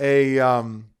a, a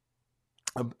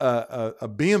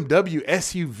BMW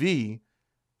SUV,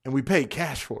 and we paid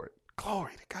cash for it.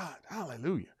 Glory to God.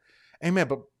 Hallelujah. Amen.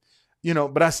 But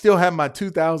I still have my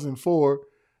 2004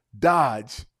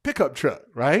 Dodge pickup truck,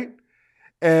 right?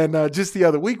 And just the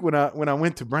other week when I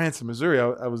went to Branson, Missouri,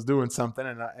 I was doing something,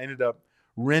 and I ended up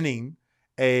renting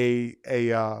it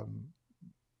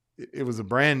was a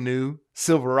brand new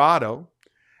Silverado,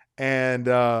 and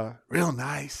real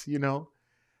nice,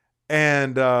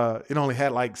 and it only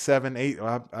had like 7, 8.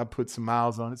 I put some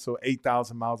miles on it, so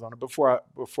 8,000 miles on it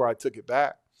before I took it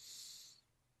back.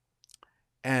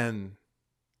 And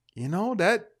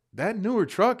that newer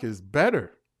truck is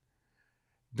better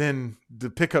than the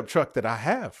pickup truck that I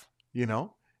have,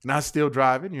 and I still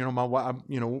drive it. My wife,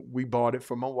 we bought it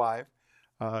for my wife.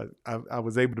 I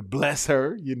was able to bless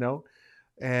her,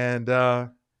 and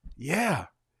yeah.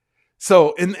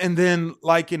 So, and then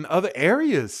like in other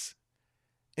areas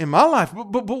in my life,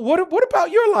 but what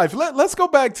about your life? Let's go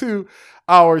back to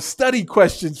our study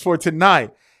questions for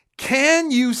tonight. Can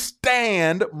you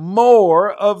stand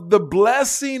more of the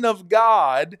blessing of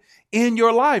God in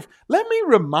your life? Let me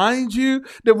remind you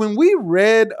that when we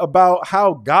read about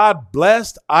how God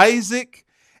blessed Isaac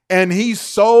and he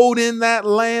sowed in that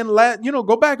land,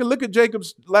 go back and look at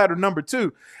Jacob's ladder number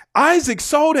 2. Isaac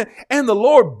sowed it, and the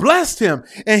Lord blessed him,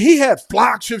 and he had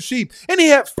flocks of sheep, and he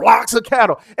had flocks of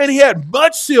cattle, and he had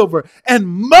much silver and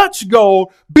much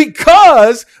gold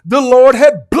because the Lord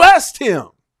had blessed him.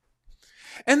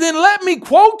 And then let me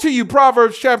quote to you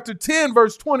Proverbs chapter 10,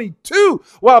 verse 22,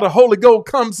 while the Holy Ghost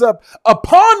comes up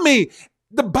upon me.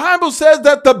 The Bible says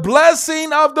that the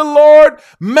blessing of the Lord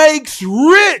makes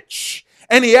rich,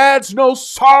 and he adds no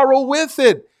sorrow with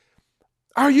it.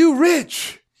 Are you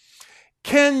rich?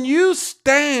 Can you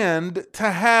stand to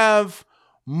have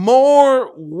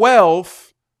more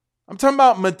wealth? I'm talking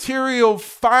about material,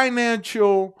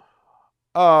 financial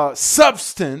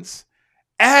substance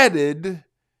added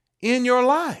in your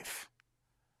life.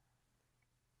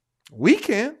 We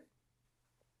can.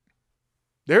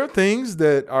 There are things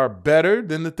that are better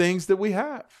than the things that we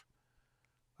have.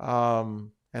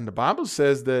 And the Bible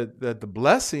says that the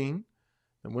blessing,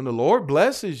 and when the Lord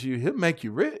blesses you, he'll make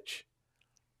you rich.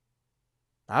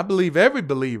 I believe every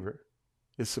believer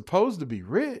is supposed to be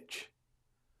rich.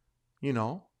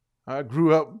 I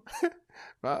grew up,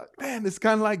 man, it's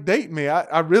kind of like dating me.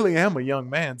 I really am a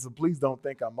young man, so please don't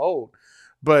think I'm old.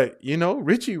 But,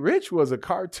 Richie Rich was a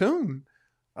cartoon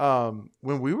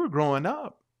when we were growing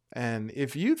up. And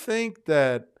if you think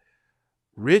that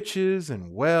riches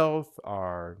and wealth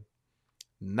are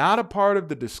not a part of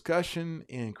the discussion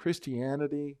in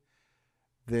Christianity,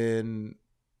 then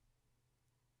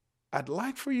I'd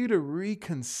like for you to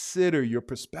reconsider your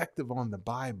perspective on the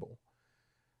Bible.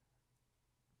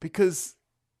 Because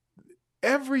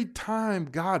every time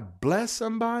God blessed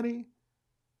somebody,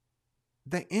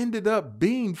 they ended up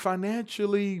being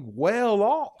financially well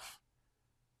off.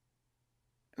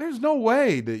 There's no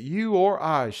way that you or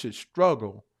I should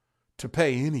struggle to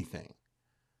pay anything.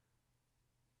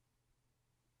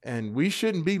 And we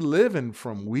shouldn't be living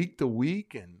from week to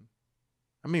week.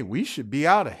 And we should be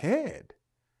out ahead.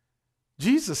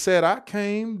 Jesus said, I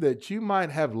came that you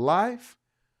might have life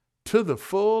to the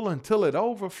full until it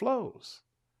overflows.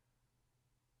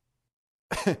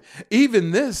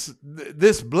 Even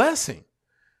this blessing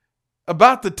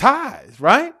about the tithes,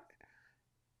 right?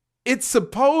 It's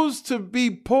supposed to be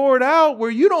poured out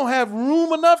where you don't have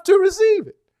room enough to receive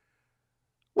it.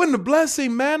 When the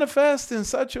blessing manifests in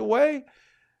such a way,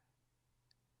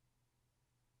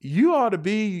 you ought to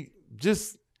be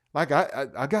just like,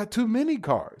 I got too many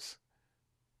cars.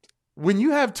 When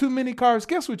you have too many cars,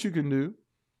 guess what you can do?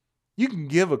 You can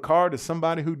give a car to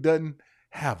somebody who doesn't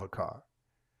have a car.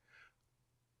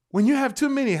 When you have too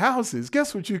many houses,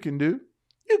 guess what you can do?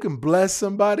 You can bless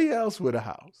somebody else with a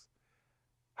house.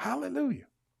 Hallelujah.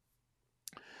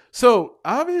 So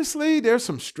obviously there's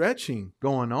some stretching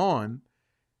going on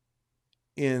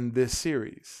in this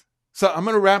series. So I'm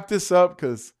going to wrap this up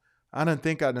because I don't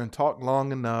think I done talked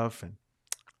long enough, and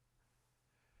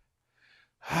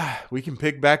we can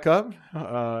pick back up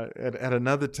at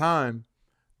another time.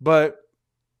 But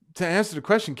to answer the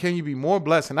question, can you be more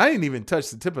blessed? And I didn't even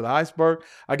touch the tip of the iceberg.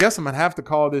 I guess I'm going to have to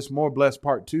call this More Blessed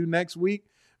Part 2 next week,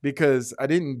 because I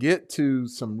didn't get to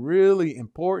some really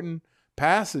important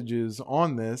passages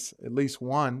on this, at least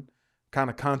one, kind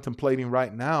of contemplating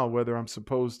right now whether I'm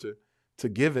supposed to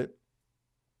give it.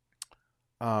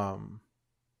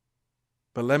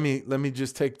 But let me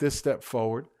just take this step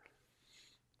forward.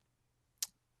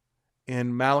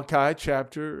 In Malachi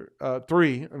chapter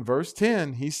 3 and verse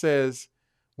 10, he says,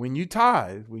 when you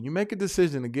tithe, when you make a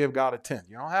decision to give God a tenth,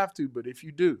 you don't have to, but if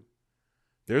you do,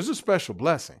 there's a special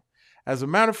blessing. As a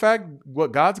matter of fact,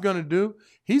 what God's going to do,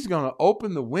 he's going to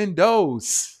open the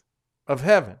windows of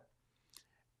heaven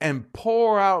and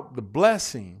pour out the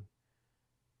blessing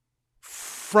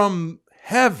from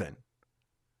heaven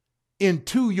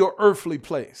into your earthly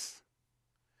place.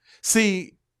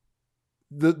 See,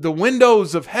 the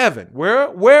windows of heaven,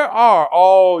 where are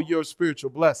all your spiritual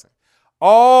blessings?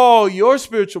 All your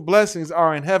spiritual blessings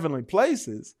are in heavenly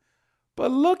places. But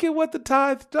look at what the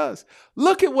tithe does.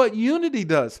 Look at what unity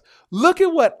does. Look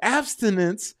at what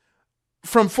abstinence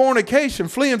from fornication,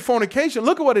 fleeing fornication,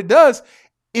 look at what it does.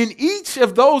 In each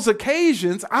of those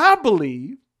occasions, I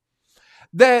believe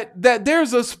that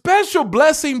there's a special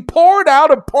blessing poured out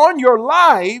upon your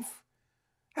life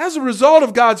as a result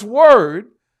of God's word,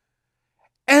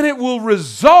 and it will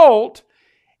result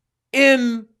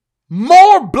in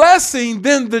more blessing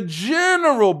than the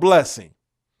general blessing.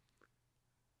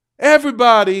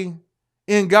 Everybody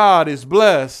in God is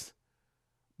blessed,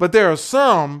 but there are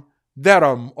some that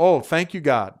are, oh, thank you,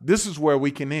 God. This is where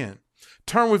we can end.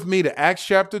 Turn with me to Acts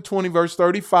chapter 20, verse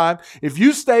 35. If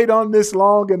you stayed on this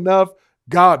long enough,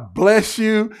 God bless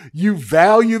you. You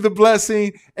value the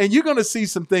blessing, and you're going to see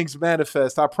some things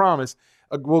manifest. I promise.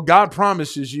 Well, God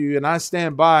promises you, and I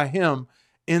stand by him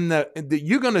in that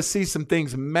you're going to see some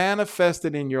things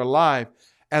manifested in your life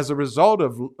as a result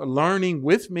of learning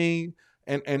with me.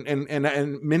 And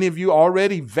many of you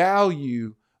already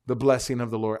value the blessing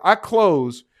of the Lord. I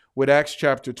close with Acts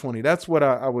chapter 20. That's what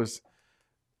I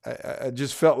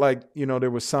just felt like,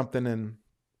 there was something, and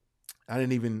I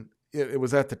didn't even, it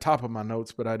was at the top of my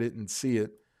notes, but I didn't see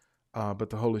it. But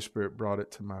the Holy Spirit brought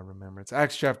it to my remembrance.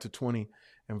 Acts chapter 20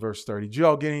 and verse 30. Did you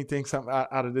all get something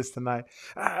out of this tonight?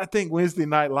 I think Wednesday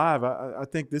Night Live, I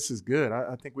think this is good.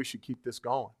 I think we should keep this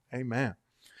going. Amen.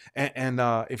 And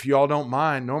if you all don't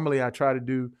mind, normally I try to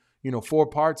do, 4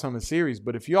 parts on the series,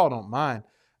 but if you all don't mind,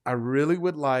 I really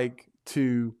would like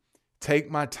to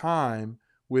take my time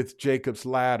with Jacob's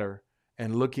ladder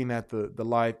and looking at the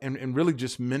life and really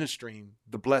just ministering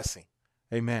the blessing.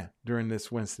 Amen. During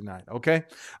this Wednesday night. Okay.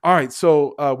 All right.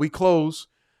 So we close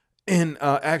in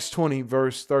Acts 20,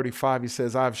 verse 35. He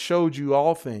says, I've showed you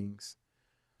all things,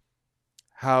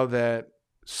 how that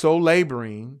so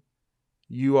laboring,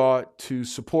 you ought to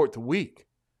support the weak.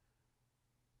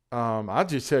 I'll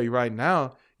just tell you right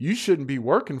now, you shouldn't be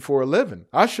working for a living.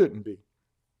 I shouldn't be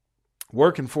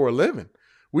working for a living.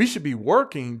 We should be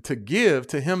working to give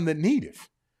to him that needeth.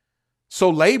 So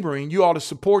laboring, you ought to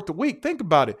support the weak. Think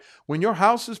about it. When your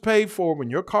house is paid for, when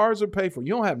your cars are paid for,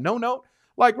 you don't have no note.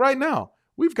 Like right now,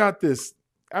 we've got this,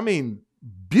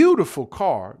 beautiful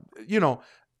car.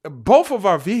 Both of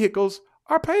our vehicles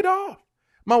are paid off.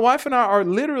 My wife and I are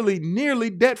literally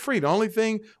nearly debt free. The only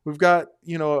thing we've got,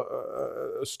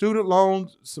 a student loan,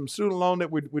 some student loan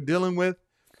that we're dealing with.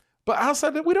 But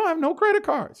outside that, we don't have no credit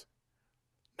cards.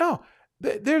 No,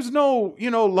 there's no,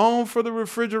 loan for the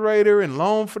refrigerator and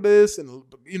loan for this and,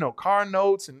 car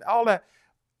notes and all that.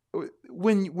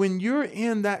 When you're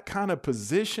in that kind of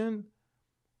position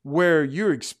where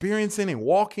you're experiencing and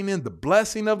walking in the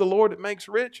blessing of the Lord that makes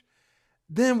rich,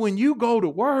 then when you go to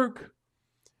work,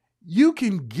 you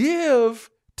can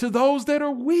give to those that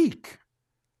are weak.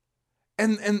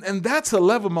 And that's a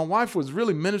level. My wife was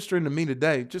really ministering to me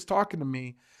today, just talking to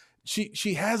me.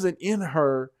 She has it in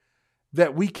her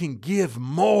that we can give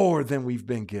more than we've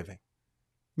been giving.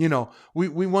 We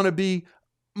want to be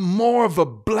more of a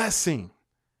blessing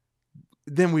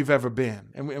than we've ever been.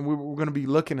 And we're going to be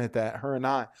looking at that, her and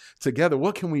I together.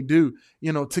 What can we do,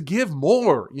 to give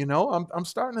more? I'm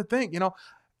starting to think,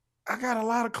 I got a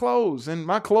lot of clothes and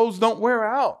my clothes don't wear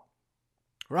out,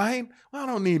 right? Well, I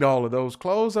don't need all of those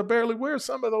clothes. I barely wear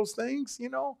some of those things,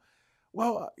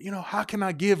 Well, how can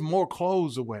I give more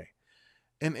clothes away?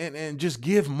 And just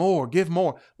give more.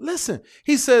 Listen,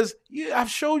 he says,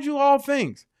 I've showed you all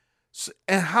things,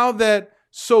 and how that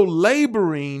so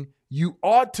laboring, you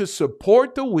ought to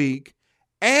support the weak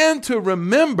and to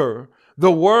remember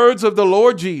the words of the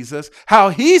Lord Jesus, how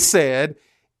he said,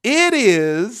 it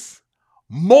is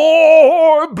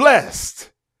more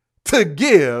blessed to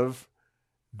give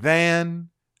than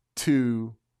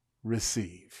to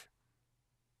receive.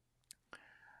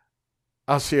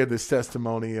 I'll share this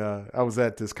testimony. I was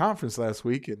at this conference last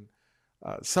week, and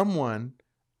I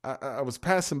was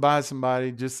passing by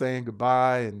somebody just saying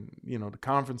goodbye, and the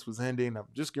conference was ending. I'm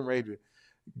just getting ready to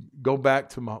go back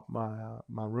to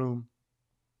my room,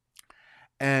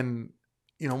 and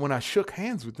when I shook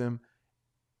hands with them,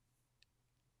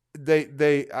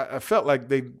 I felt like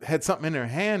they had something in their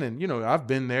hand, and I've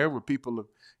been there where people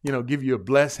give you a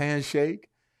blessed handshake,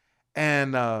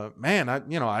 and man, I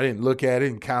didn't look at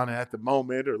it and count it at the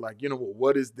moment, or like, well,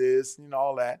 what is this,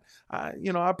 all that.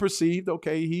 I perceived,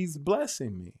 okay, he's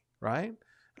blessing me, right?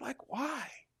 Like, why?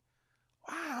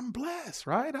 I'm blessed,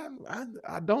 right?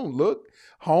 I don't look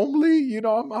homely,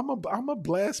 I'm a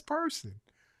blessed person.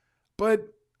 But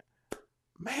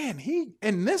man,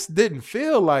 and this didn't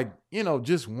feel like,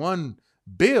 just one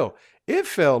bill. It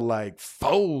felt like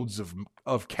folds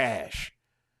of cash.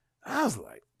 I was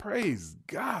like, praise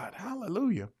God,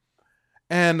 hallelujah.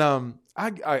 And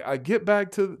I get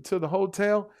back to the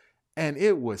hotel, and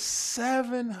it was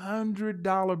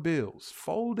 $700 bills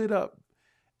folded up,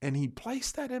 and he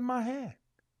placed that in my hand.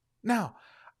 Now,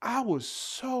 I was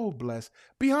so blessed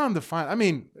beyond the fine. I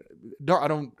mean, I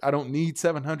don't need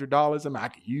 $700. I mean, I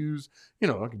could use,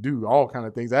 I could do all kind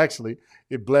of things. Actually,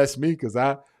 it blessed me because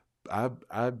I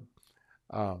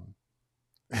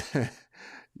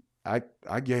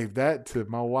gave that to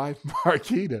my wife,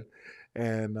 Marquita,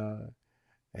 and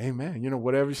amen.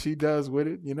 Whatever she does with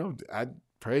it, I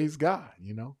praise God.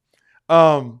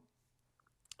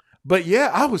 But yeah,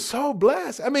 I was so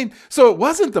blessed. I mean, so it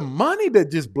wasn't the money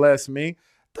that just blessed me.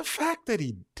 The fact that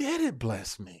he did it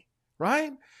blessed me,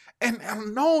 right? And I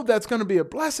know that's going to be a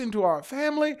blessing to our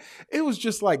family. It was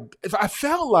just like, if I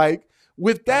felt like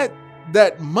with that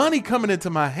money coming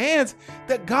into my hands,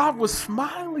 that God was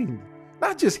smiling.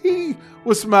 Not just he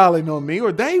was smiling on me,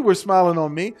 or they were smiling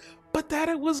on me, but that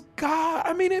it was God.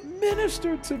 I mean, it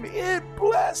ministered to me. It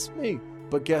blessed me.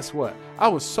 But guess what? I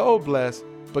was so blessed.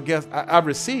 But I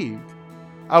received.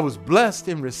 I was blessed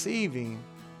in receiving.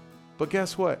 But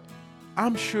guess what?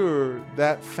 I'm sure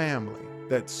that family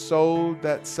that sold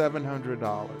that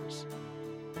 $700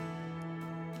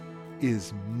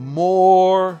 is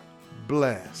more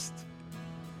blessed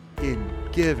in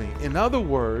giving. In other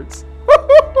words,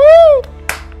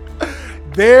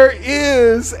 there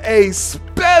is a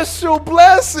special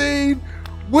blessing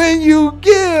when you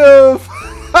give.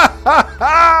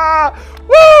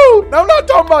 Woo! Now, I'm not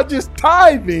talking about just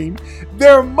tithing.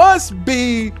 There must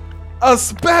be a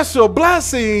special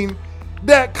blessing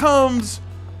that comes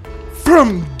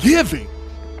from giving.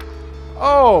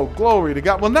 Oh, glory to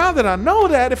God. Well, now that I know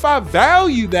that, if I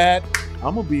value that,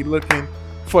 I'm going to be looking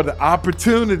for the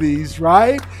opportunities,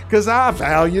 right? Because I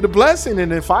value the blessing.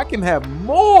 And if I can have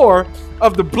more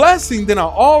of the blessing than I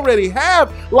already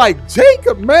have, like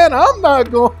Jacob, man, I'm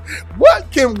not going, what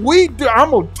can we do?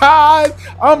 I'm going to tithe.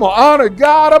 I'm going to honor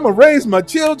God. I'm going to raise my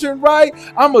children right.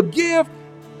 I'm going to give.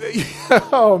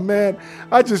 Oh, man,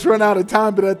 I just run out of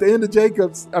time. But at the end of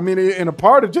in a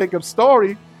part of Jacob's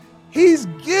story, he's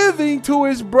giving to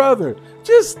his brother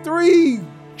just 3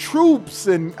 troops.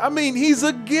 And he's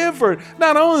a giver.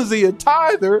 Not only is he a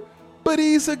tither, but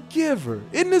he's a giver.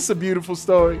 Isn't this a beautiful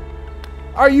story?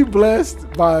 Are you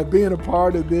blessed by being a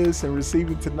part of this and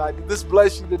receiving tonight? Did this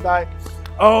bless you tonight?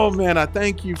 Oh man, I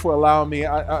thank you for allowing me.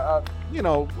 I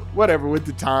whatever with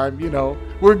the time,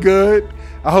 we're good.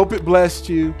 I hope it blessed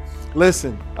you.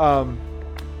 Listen,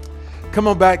 come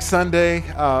on back Sunday.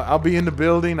 I'll be in the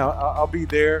building. I'll be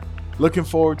there. Looking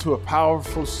forward to a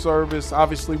powerful service.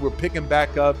 Obviously, we're picking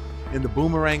back up in the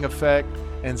Boomerang Effect.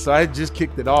 And so I just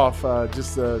kicked it off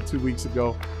just 2 weeks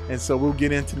ago. And so we'll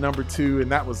get into number 2.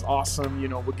 And that was awesome.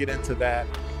 We'll get into that.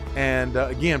 And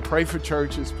again, pray for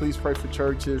churches. Please pray for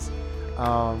churches.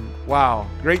 Wow,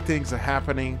 great things are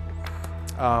happening.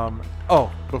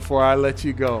 Before I let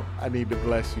you go, I need to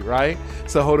bless you, right?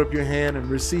 So hold up your hand and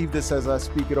receive this as I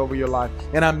speak it over your life.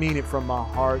 And I mean it from my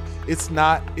heart. It's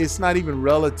not even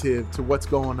relative to what's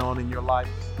going on in your life.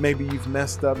 Maybe you've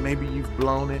messed up. Maybe you've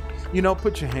blown it.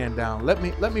 Put your hand down. Let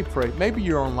me pray. Maybe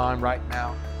you're online right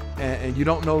now and you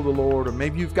don't know the Lord, or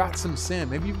maybe you've got some sin.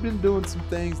 Maybe you've been doing some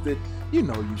things that you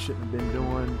shouldn't have been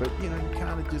doing, but you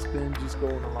kind of just been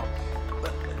going along.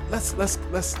 Let's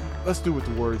do what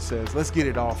the word says. Let's get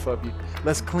it off of you.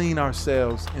 Let's clean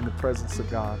ourselves in the presence of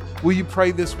God. Will you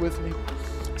pray this with me?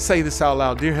 Say this out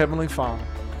loud. Dear Heavenly Father,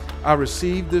 I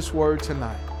received this word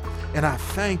tonight, and I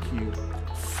thank you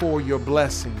for your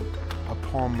blessing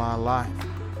upon my life.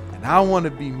 And I want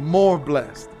to be more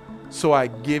blessed, so I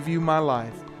give you my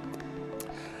life.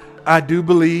 I do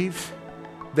believe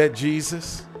that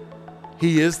Jesus,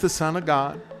 he is the Son of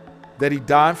God, that he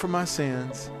died for my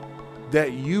sins,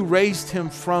 that you raised him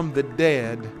from the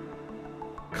dead.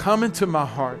 Come into my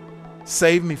heart.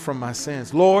 Save me from my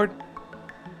sins. Lord,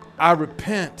 I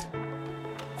repent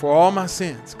for all my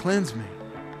sins. Cleanse me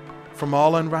from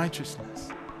all unrighteousness.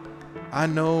 I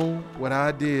know what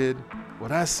I did,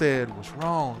 what I said was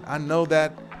wrong. I know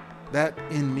that that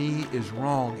in me is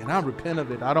wrong, and I repent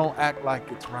of it. I don't act like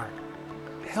it's right.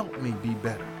 Help me be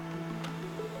better,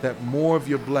 that more of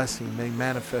your blessing may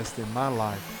manifest in my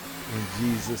life, in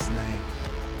Jesus' name.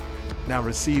 Now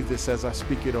receive this as I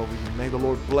speak it over you. May the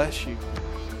Lord bless you,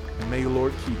 and may the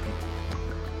Lord keep you.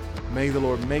 May the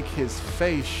Lord make his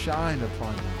face shine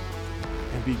upon you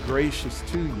and be gracious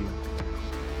to you.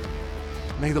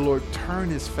 May the Lord turn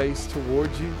his face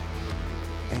towards you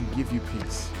and give you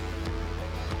peace.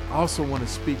 I also want to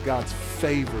speak God's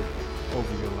favor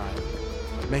over your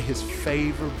life. May his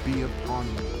favor be upon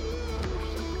you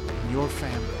and your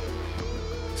family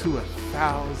to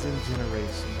 1,000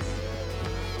 generations,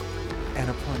 and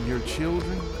upon your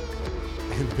children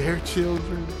and their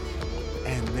children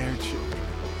and their children.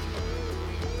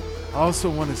 I also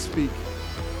want to speak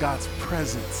God's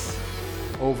presence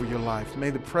over your life. May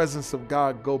the presence of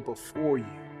God go before you.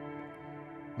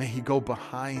 May he go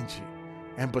behind you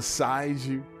and beside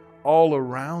you, all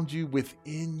around you,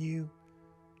 within you.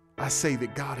 I say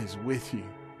that God is with you.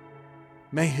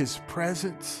 May his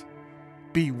presence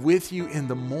be with you in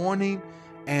the morning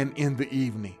and in the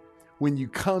evening, when you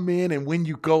come in and when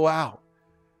you go out,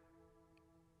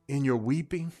 in your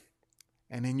weeping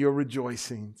and in your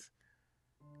rejoicings.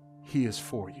 He is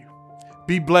for you.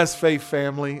 Be blessed, Faith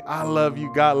family. I love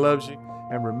you. God loves you.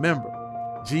 And remember,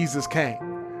 Jesus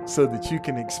came so that you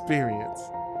can experience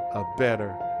a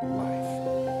better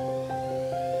life.